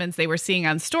children's vitamins they were seeing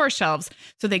on store shelves,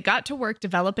 so they got to work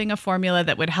developing a formula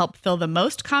that would help fill the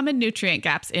most common nutrient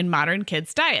gaps in modern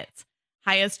kids' diets.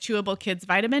 Hiya's Chewable Kids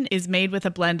Vitamin is made with a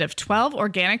blend of 12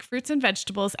 organic fruits and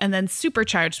vegetables and then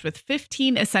supercharged with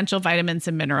 15 essential vitamins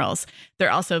and minerals.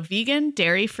 They're also vegan,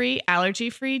 dairy-free,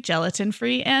 allergy-free,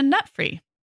 gelatin-free, and nut-free.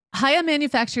 Hiya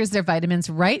manufactures their vitamins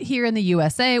right here in the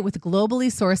USA with globally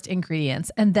sourced ingredients,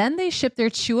 and then they ship their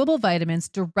chewable vitamins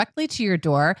directly to your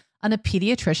door on a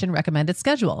pediatrician recommended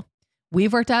schedule.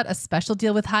 We've worked out a special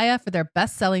deal with Hiya for their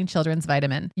best-selling children's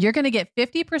vitamin. You're going to get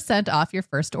 50% off your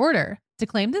first order. To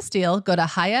claim this deal, go to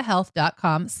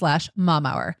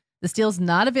hiyahealth.com/momhour. This deal is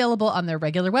not available on their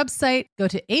regular website. Go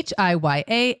to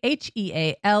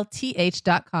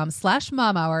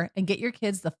hiyahealth.com/momhour and get your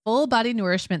kids the full body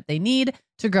nourishment they need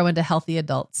to grow into healthy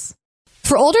adults.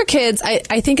 For older kids,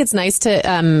 I think it's nice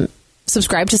to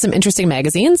subscribe to some interesting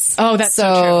magazines. Oh, that's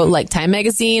so true. Like Time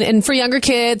Magazine. And for younger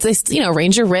kids,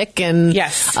 Ranger Rick and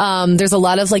yes. There's a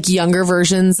lot of like younger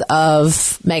versions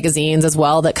of magazines as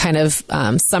well that kind of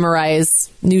summarize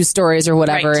news stories or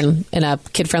whatever in a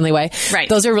kid-friendly way. Right.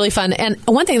 Those are really fun. And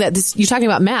one thing that you're talking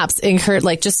about maps,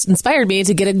 just inspired me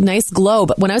to get a nice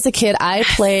globe. When I was a kid, I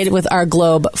played with our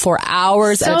globe for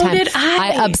hours at a time. So did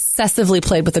I. I obsessively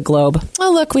played with the globe.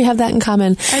 Oh, look, we have that in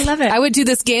common. I love it. I would do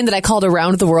this game that I called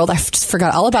Around the World. I just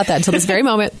forgot all about that until this very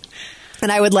moment.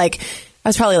 And I was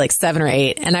probably like 7 or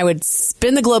 8, and I would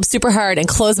spin the globe super hard and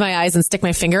close my eyes and stick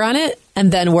my finger on it.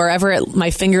 And then wherever my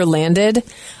finger landed,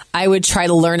 I would try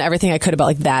to learn everything I could about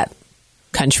like that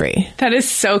country. That is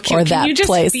so cute. Or that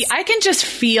place. I can just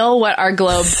feel what our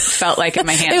globe felt like in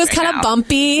my hands. It was right kind of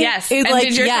bumpy. Yes. And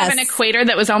did yours have an equator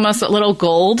that was almost a little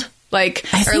gold? I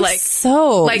think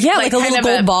so. Like a little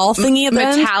gold ball thingy at the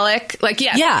end. Metallic.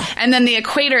 Yeah. And then the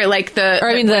equator,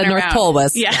 the North Pole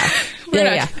was. Yeah.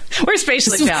 Yeah. We're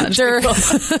spatially challenged. Sure.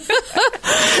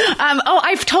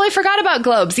 I totally forgot about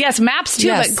globes. Yes, maps too,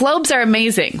 but globes are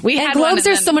amazing. Globes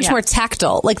are so much more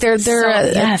tactile. Like they're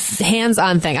a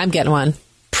hands-on thing. I'm getting one.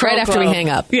 Right after we hang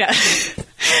up. Yeah.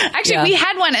 Actually, we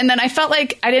had one, and then I felt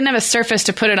like I didn't have a surface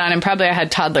to put it on, and probably I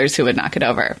had toddlers who would knock it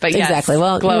over. But yes, exactly.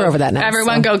 Well, we're over that now.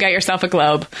 Everyone go get yourself a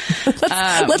globe. Let's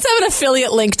have an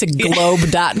affiliate link to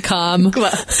globe.com.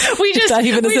 We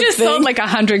just sold like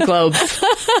 100 globes.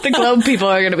 The globe people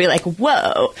are going to be like,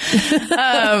 whoa.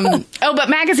 But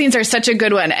magazines are such a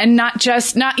good one, and not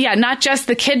just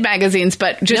the kid magazines,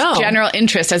 but just general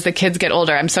interest as the kids get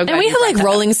older. I'm so glad. And we have like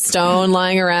Rolling Stone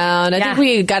lying around. I think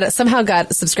we somehow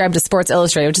got subscribed to Sports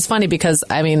Illustrated, which is funny because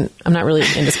I'm not really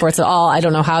into sports at all. I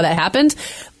don't know how that happened,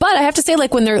 but I have to say,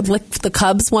 like when they're like the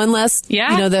Cubs won last, we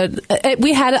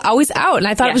had it always out, and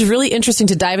I thought it was really interesting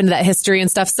to dive into that history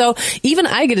and stuff. So even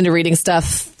I get into reading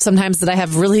stuff sometimes that I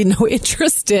have really no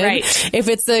interest in. Right. If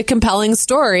it's a compelling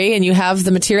story and you have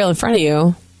the material in front of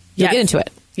you, you get into it.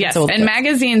 Yes, and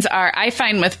magazines are, I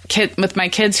find with my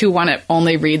kids who want to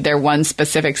only read their one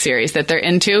specific series that they're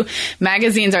into,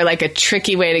 magazines are like a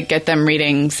tricky way to get them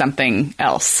reading something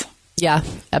else. Yeah,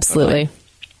 absolutely.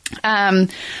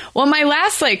 Well, my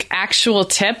last actual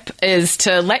tip is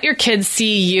to let your kids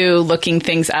see you looking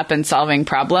things up and solving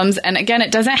problems. And again,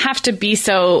 it doesn't have to be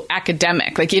so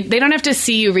academic. They don't have to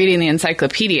see you reading the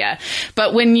encyclopedia.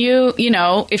 But when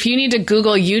if you need to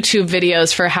Google YouTube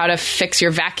videos for how to fix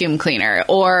your vacuum cleaner,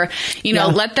 or,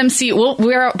 let them see,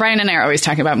 Brian and I are always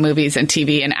talking about movies and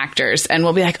TV and actors, and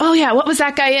we'll be like, oh yeah, what was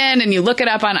that guy in? And you look it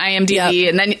up on IMDb,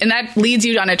 and that leads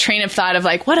you on a train of thought of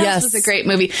what else was a great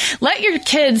movie? Let your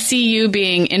kids see you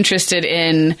being interested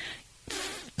in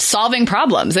solving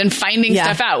problems and finding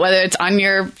stuff out, whether it's on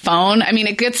your phone. I mean,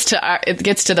 it gets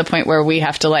to the point where we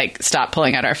have to stop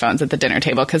pulling out our phones at the dinner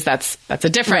table, because that's a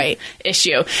different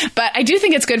issue. But I do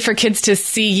think it's good for kids to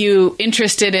see you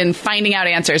interested in finding out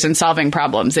answers and solving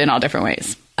problems in all different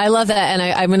ways. I love that. And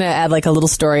I'm going to add a little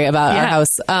story about our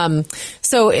house.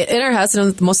 So in our house,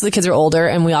 most of the kids are older,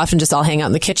 and we often just all hang out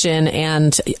in the kitchen.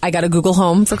 And I got a Google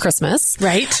Home for Christmas.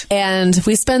 Right. And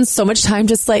we spend so much time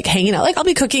just hanging out. I'll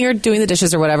be cooking or doing the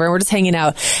dishes or whatever, and we're just hanging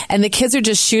out. And the kids are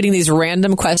just shooting these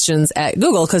random questions at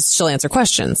Google, because she'll answer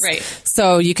questions. Right.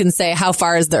 So you can say, how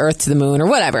far is the Earth to the moon, or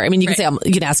whatever. I mean, you can say,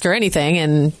 you can ask her anything,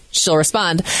 and she'll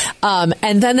respond.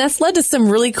 And then that's led to some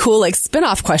really cool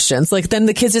spin-off questions. Then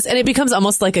the kids and it becomes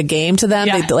almost like a game to them.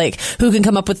 Yeah. They who can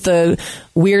come up with the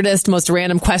weirdest, most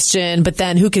random question, but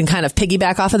then who can kind of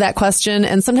piggyback off of that question.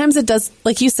 And sometimes it does,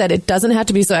 like you said, it doesn't have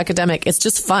to be so academic. It's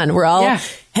just fun. We're all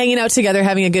hanging out together,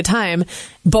 having a good time,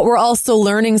 but we're also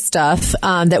learning stuff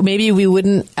that maybe we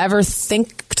wouldn't ever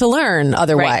think to learn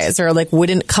otherwise, or like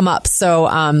wouldn't come up.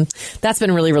 So that's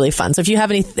been really, really fun. So if you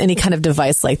have any kind of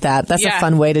device like that, that's a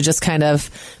fun way to just kind of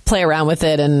play around with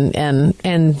it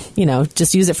and you know,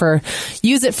 just use it for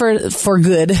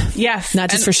good. Yes. Not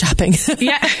just for shopping.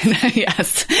 Yeah.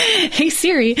 Yes. Hey,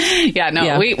 Siri. Yeah,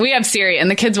 no, we have Siri, and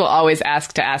the kids will always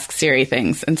ask Siri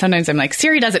things. And sometimes I'm like,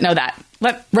 Siri doesn't know that.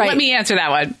 Let me answer that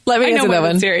one. Let me answer that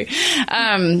one. Siri.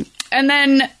 And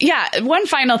then, one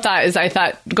final thought is, I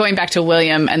thought, going back to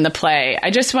William and the play,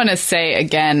 I just want to say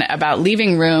again about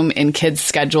leaving room in kids'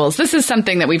 schedules. This is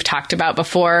something that we've talked about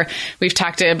before. We've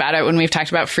talked about it when we've talked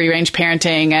about free-range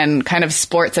parenting and kind of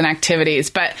sports and activities.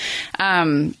 But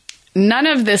none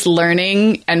of this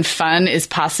learning and fun is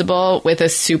possible with a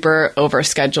super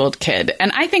overscheduled kid.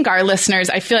 And I think our listeners,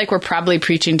 I feel like we're probably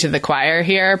preaching to the choir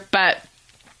here, but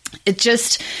it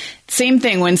just... Same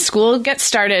thing when school gets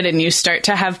started and you start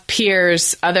to have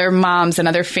peers, other moms and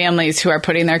other families who are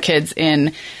putting their kids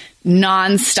in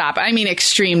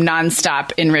extreme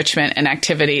nonstop enrichment and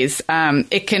activities.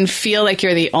 It can feel like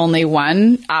you're the only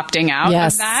one opting out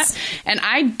of that. And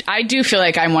I do feel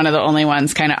like I'm one of the only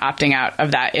ones kind of opting out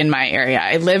of that in my area.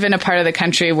 I live in a part of the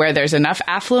country where there's enough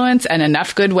affluence and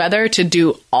enough good weather to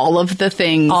do all of the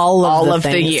things all of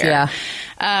the year. Yeah.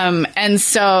 And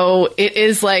so it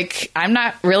is like, I'm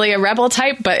not really a rebel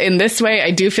type, but in this way, I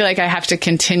do feel like I have to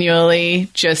continually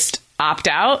just opt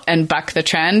out and buck the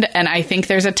trend. And I think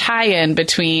there's a tie-in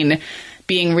between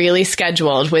being really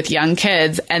scheduled with young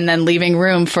kids and then leaving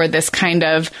room for this kind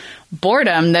of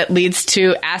boredom that leads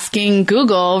to asking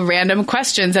Google random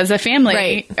questions as a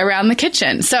family around the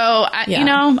kitchen. So, you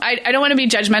know, I don't want to be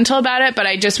judgmental about it, but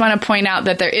I just want to point out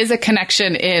that there is a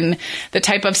connection in the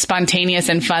type of spontaneous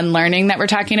and fun learning that we're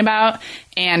talking about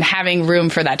and having room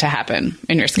for that to happen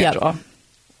in your schedule. Yep.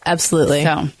 Absolutely.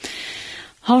 So,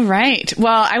 all right.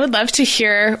 Well, I would love to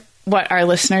hear what our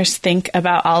listeners think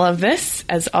about all of this.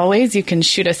 As always, you can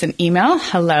shoot us an email,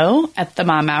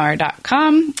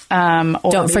 hello@themomhour.com.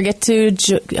 Don't forget to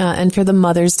enter the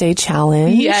Mother's Day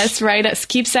Challenge. Yes, right.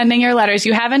 Keep sending your letters.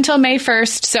 You have until May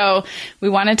 1st, so we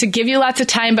wanted to give you lots of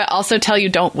time, but also tell you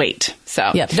don't wait.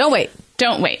 So don't wait.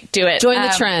 Don't wait. Do it. Join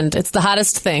the trend. It's the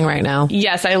hottest thing right now.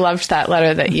 Yes, I loved that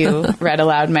letter that you read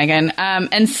aloud, Megan.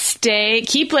 And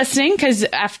keep listening, because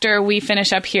after we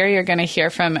finish up here, you're going to hear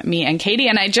from me and Katie.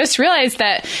 And I just realized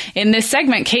that in this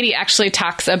segment, Katie actually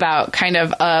talks about kind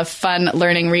of a fun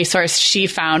learning resource she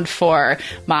found for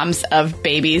moms of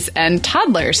babies and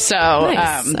toddlers. So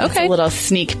nice. It's a little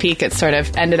sneak peek. It sort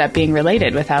of ended up being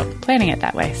related without planning it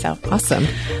that way. So awesome.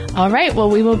 All right.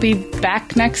 Well, we will be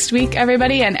back next week,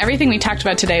 everybody. And everything we talked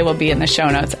about today will be in the show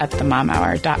notes at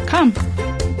themomhour.com.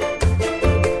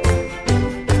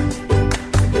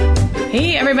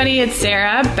 Hey, everybody. It's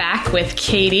Sarah back with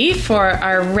Katie for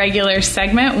our regular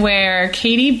segment where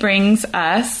Katie brings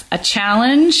us a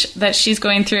challenge that she's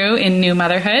going through in new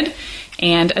motherhood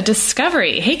and a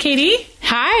discovery. Hey, Katie.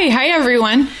 Hi,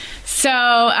 everyone.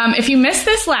 So if you missed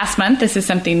this last month, this is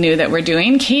something new that we're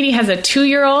doing. Katie has a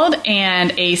 2-year-old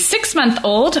and a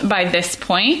 6-month-old by this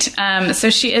point. So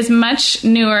she is much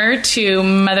newer to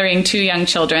mothering 2 young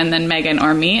children than Megan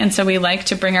or me. And so we like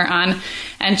to bring her on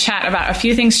and chat about a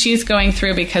few things she's going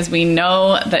through because we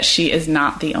know that she is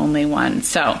not the only one.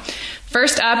 So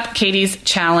first up, Katie's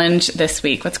challenge this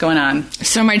week. What's going on?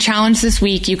 So my challenge this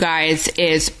week, you guys,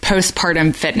 is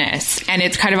postpartum fitness. And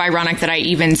it's kind of ironic that I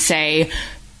even say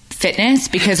fitness,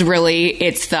 because really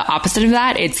it's the opposite of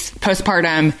that. It's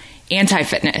postpartum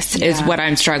anti-fitness is what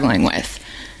I'm struggling with.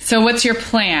 So what's your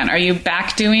plan? Are you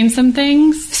back doing some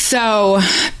things? So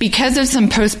because of some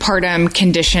postpartum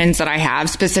conditions that I have,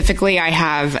 specifically I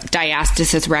have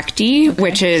diastasis recti,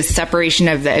 which is separation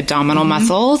of the abdominal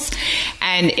muscles.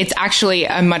 And it's actually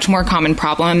a much more common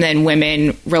problem than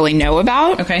women really know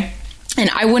about. Okay. And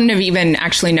I wouldn't have even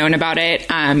actually known about it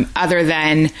other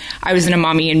than I was in a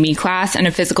Mommy and Me class, and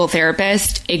a physical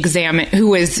therapist who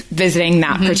was visiting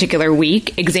that particular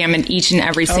week examined each and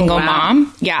every single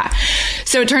mom. Yeah.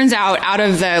 So it turns out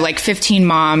of the 15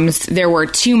 moms, there were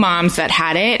 2 moms that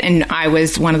had it, and I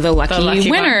was one of the lucky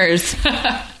winners.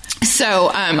 So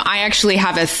I actually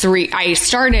have I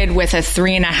started with a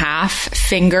 3.5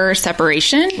 finger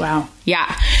separation. Wow.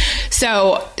 Yeah.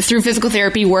 So through physical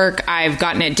therapy work, I've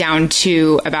gotten it down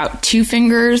to about 2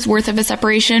 fingers worth of a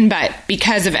separation. But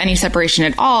because of any separation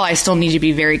at all, I still need to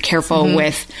be very careful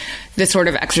with the sort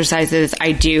of exercises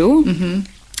I do.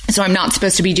 So I'm not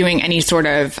supposed to be doing any sort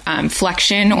of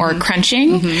flexion or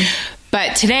crunching.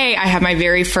 But today I have my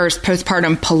very first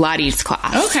postpartum Pilates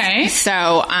class. Okay. So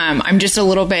I'm just a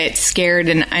little bit scared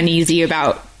and uneasy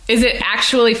about. Is it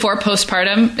actually for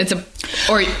postpartum?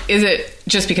 Or is it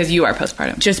Just because you are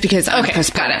postpartum. Just because I'm Okay,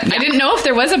 postpartum. got it. Yeah. I didn't know if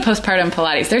there was a postpartum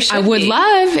Pilates. There should I would be,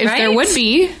 love if there right? would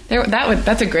be.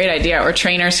 That's a great idea. Or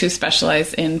trainers who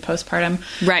specialize in postpartum.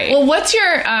 Right. Well, what's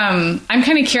your, I'm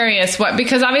kind of curious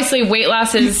because obviously weight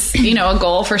loss is, a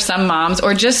goal for some moms,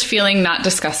 or just feeling not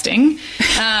disgusting,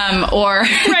 or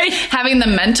having the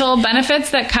mental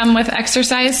benefits that come with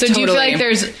exercise. So do you feel like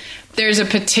there's a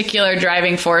particular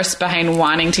driving force behind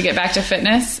wanting to get back to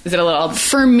fitness? Is it a little...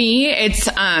 For me, it's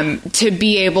to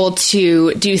be able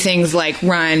to do things like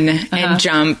run and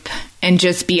jump and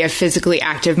just be a physically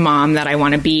active mom that I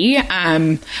want to be.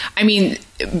 I mean,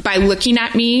 by looking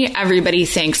at me, everybody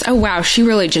thinks, oh, wow, she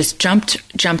really just jumped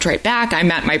right back. I'm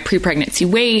at my pre-pregnancy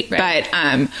weight. Right.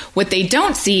 But what they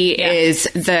don't see is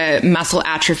the muscle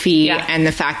atrophy and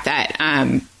the fact that...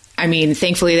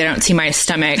 thankfully they don't see my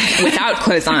stomach without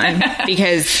clothes on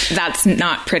because that's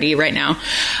not pretty right now.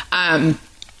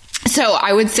 So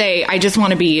I would say I just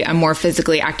want to be a more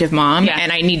physically active mom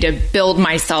and I need to build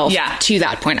myself to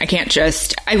that point.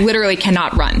 I literally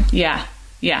cannot run. Yeah.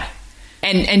 Yeah.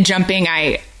 And jumping,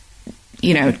 I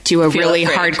do a really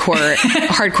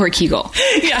hardcore Kegel.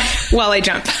 Yeah. While I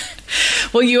jump.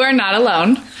 Well, you are not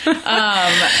alone. And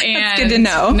That's good to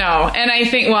know. No. And I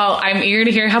think, I'm eager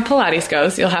to hear how Pilates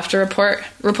goes. You'll have to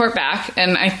report back.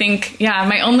 And I think,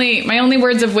 my only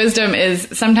words of wisdom is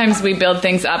sometimes we build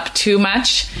things up too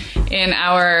much in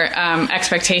our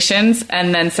expectations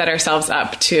and then set ourselves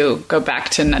up to go back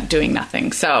to doing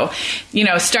nothing. So,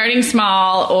 starting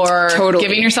small or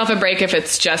giving yourself a break if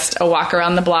it's just a walk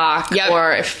around the block,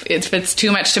 or if it's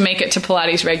too much to make it to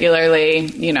Pilates regularly,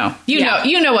 you know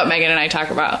what Megan and I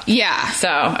talk about. Yeah.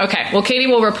 So, okay. Well, Katie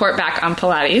will report back on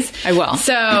Pilates. I will.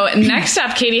 So next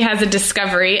up, Katie has a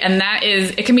discovery, and that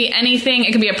is, it can be anything.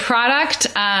 It can be a product,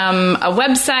 a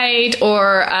website,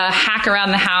 or a hack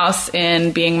around the house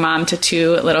in being mom to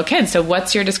 2 little kids. So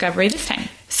what's your discovery this time?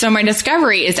 So my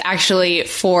discovery is actually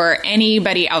for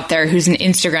anybody out there who's an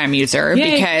Instagram user.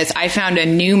 Yay. Because I found a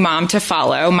new mom to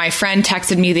follow. My friend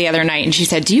texted me the other night and she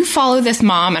said, do you follow this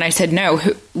mom? And I said, no,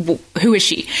 who is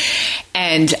she?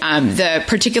 And the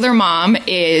particular mom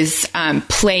is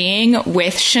Playing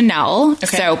with Chanel.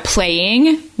 Okay. So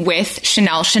Playing with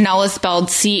Chanel. Chanel is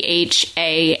spelled Chanel,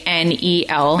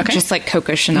 just like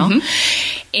Coco Chanel.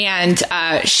 Mm-hmm. And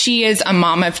she is a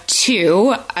mom of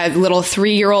 2, a little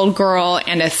 3-year-old girl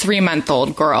and a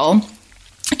 3-month-old girl.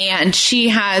 And she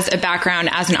has a background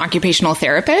as an occupational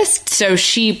therapist. So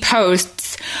she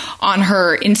posts on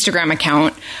her Instagram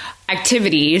account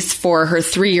activities for her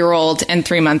 3-year-old and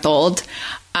 3-month-old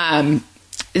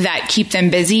that keep them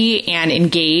busy and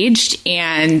engaged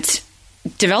and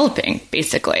developing,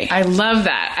 basically. I love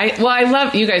that.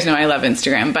 You guys know I love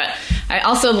Instagram, but I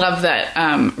also love that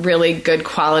really good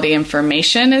quality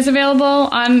information is available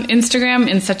on Instagram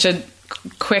in such a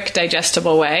quick,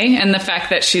 digestible way. And the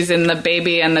fact that she's in the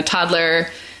baby and the toddler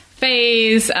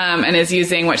phase and is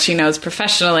using what she knows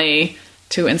professionally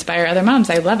to inspire other moms.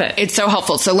 I love it. It's so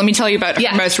helpful. So let me tell you about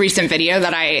her most recent video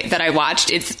that I watched.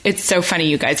 It's so funny,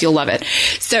 you guys. You'll love it.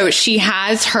 So she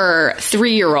has her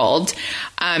 3-year-old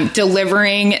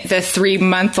delivering the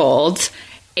 3-month-old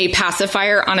a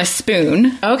pacifier on a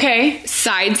spoon. Okay.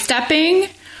 Sidestepping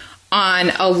on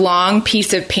a long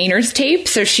piece of painter's tape.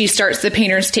 So she starts the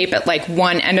painter's tape at like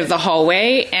one end of the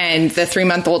hallway and the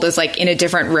 3-month-old is like in a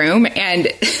different room.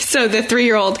 And so the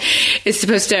 3-year-old is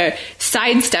supposed to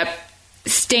sidestep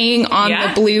staying on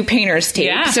the blue painter's tape.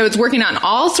 Yeah. So it's working on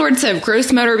all sorts of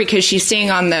gross motor because she's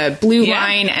staying on the blue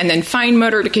line, and then fine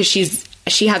motor because she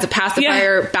has a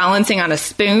pacifier balancing on a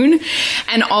spoon.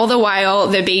 And all the while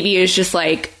the baby is just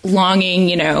like longing,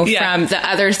 from the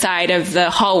other side of the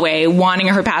hallway, wanting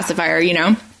her pacifier,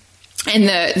 And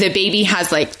the baby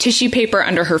has like tissue paper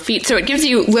under her feet. So it gives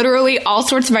you literally all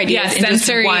sorts of ideas in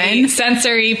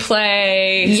sensory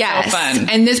play. Yes. So fun.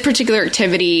 And this particular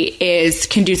activity is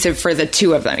conducive for the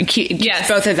 2 of them. It keeps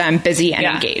both of them busy and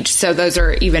engaged. So those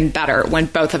are even better when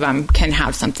both of them can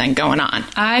have something going on.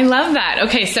 I love that.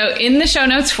 Okay. So in the show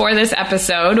notes for this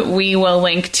episode, we will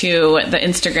link to the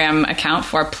Instagram account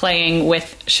for Playing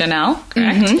with Chanel.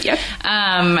 Correct? Mm-hmm. Yep.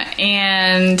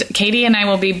 And Katie and I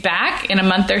will be back in a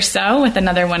month or so with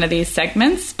another one of these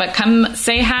segments, but come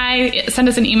say hi, send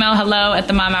us an email,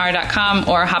 hello@themomhour.com,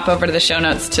 or hop over to the show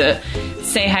notes to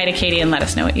say hi to Katie and let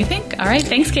us know what you think. All right.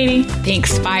 Thanks, Katie.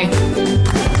 Thanks. Bye.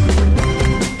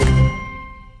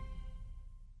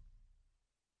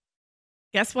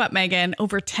 Guess what, Megan?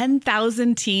 Over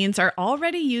 10,000 teens are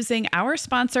already using our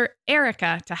sponsor,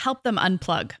 Erica, to help them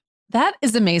unplug. That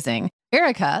is amazing.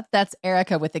 Erica, that's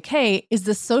Erica with a K, is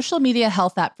the social media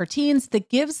health app for teens that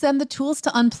gives them the tools to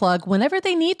unplug whenever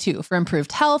they need to for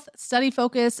improved health, study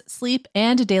focus, sleep,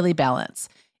 and daily balance.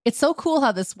 It's so cool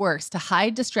how this works to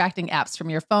hide distracting apps from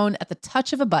your phone at the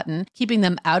touch of a button, keeping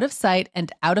them out of sight and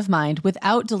out of mind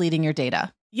without deleting your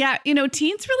data. Yeah,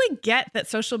 teens really get that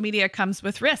social media comes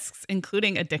with risks,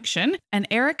 including addiction, and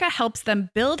Erica helps them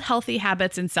build healthy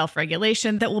habits and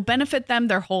self-regulation that will benefit them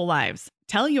their whole lives.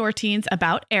 Tell your teens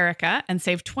about Erica and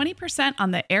save 20%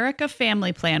 on the Erica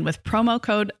family plan with promo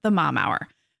code TheMomHour.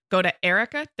 Go to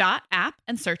erica.app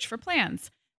and search for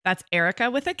plans. That's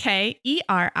Erica with a K,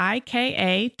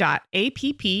 ERIKA.app,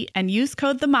 and use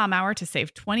code TheMomHour to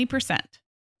save 20%.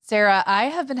 Sarah, I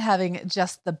have been having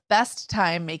just the best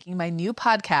time making my new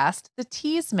podcast, The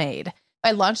Teas Made.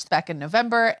 I launched back in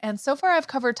November, and so far I've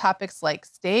covered topics like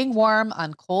staying warm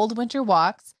on cold winter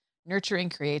walks, nurturing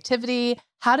creativity,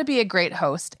 how to be a great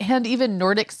host, and even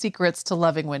Nordic secrets to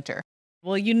loving winter.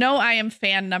 Well, I am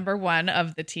fan number one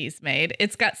of The Teas Made.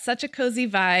 It's got such a cozy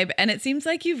vibe, and it seems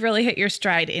like you've really hit your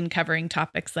stride in covering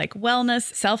topics like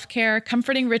wellness, self-care,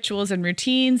 comforting rituals and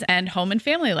routines, and home and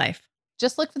family life.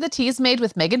 Just look for The Teas Made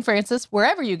with Megan Francis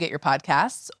wherever you get your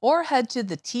podcasts, or head to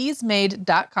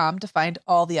theteasmade.com to find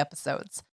all the episodes.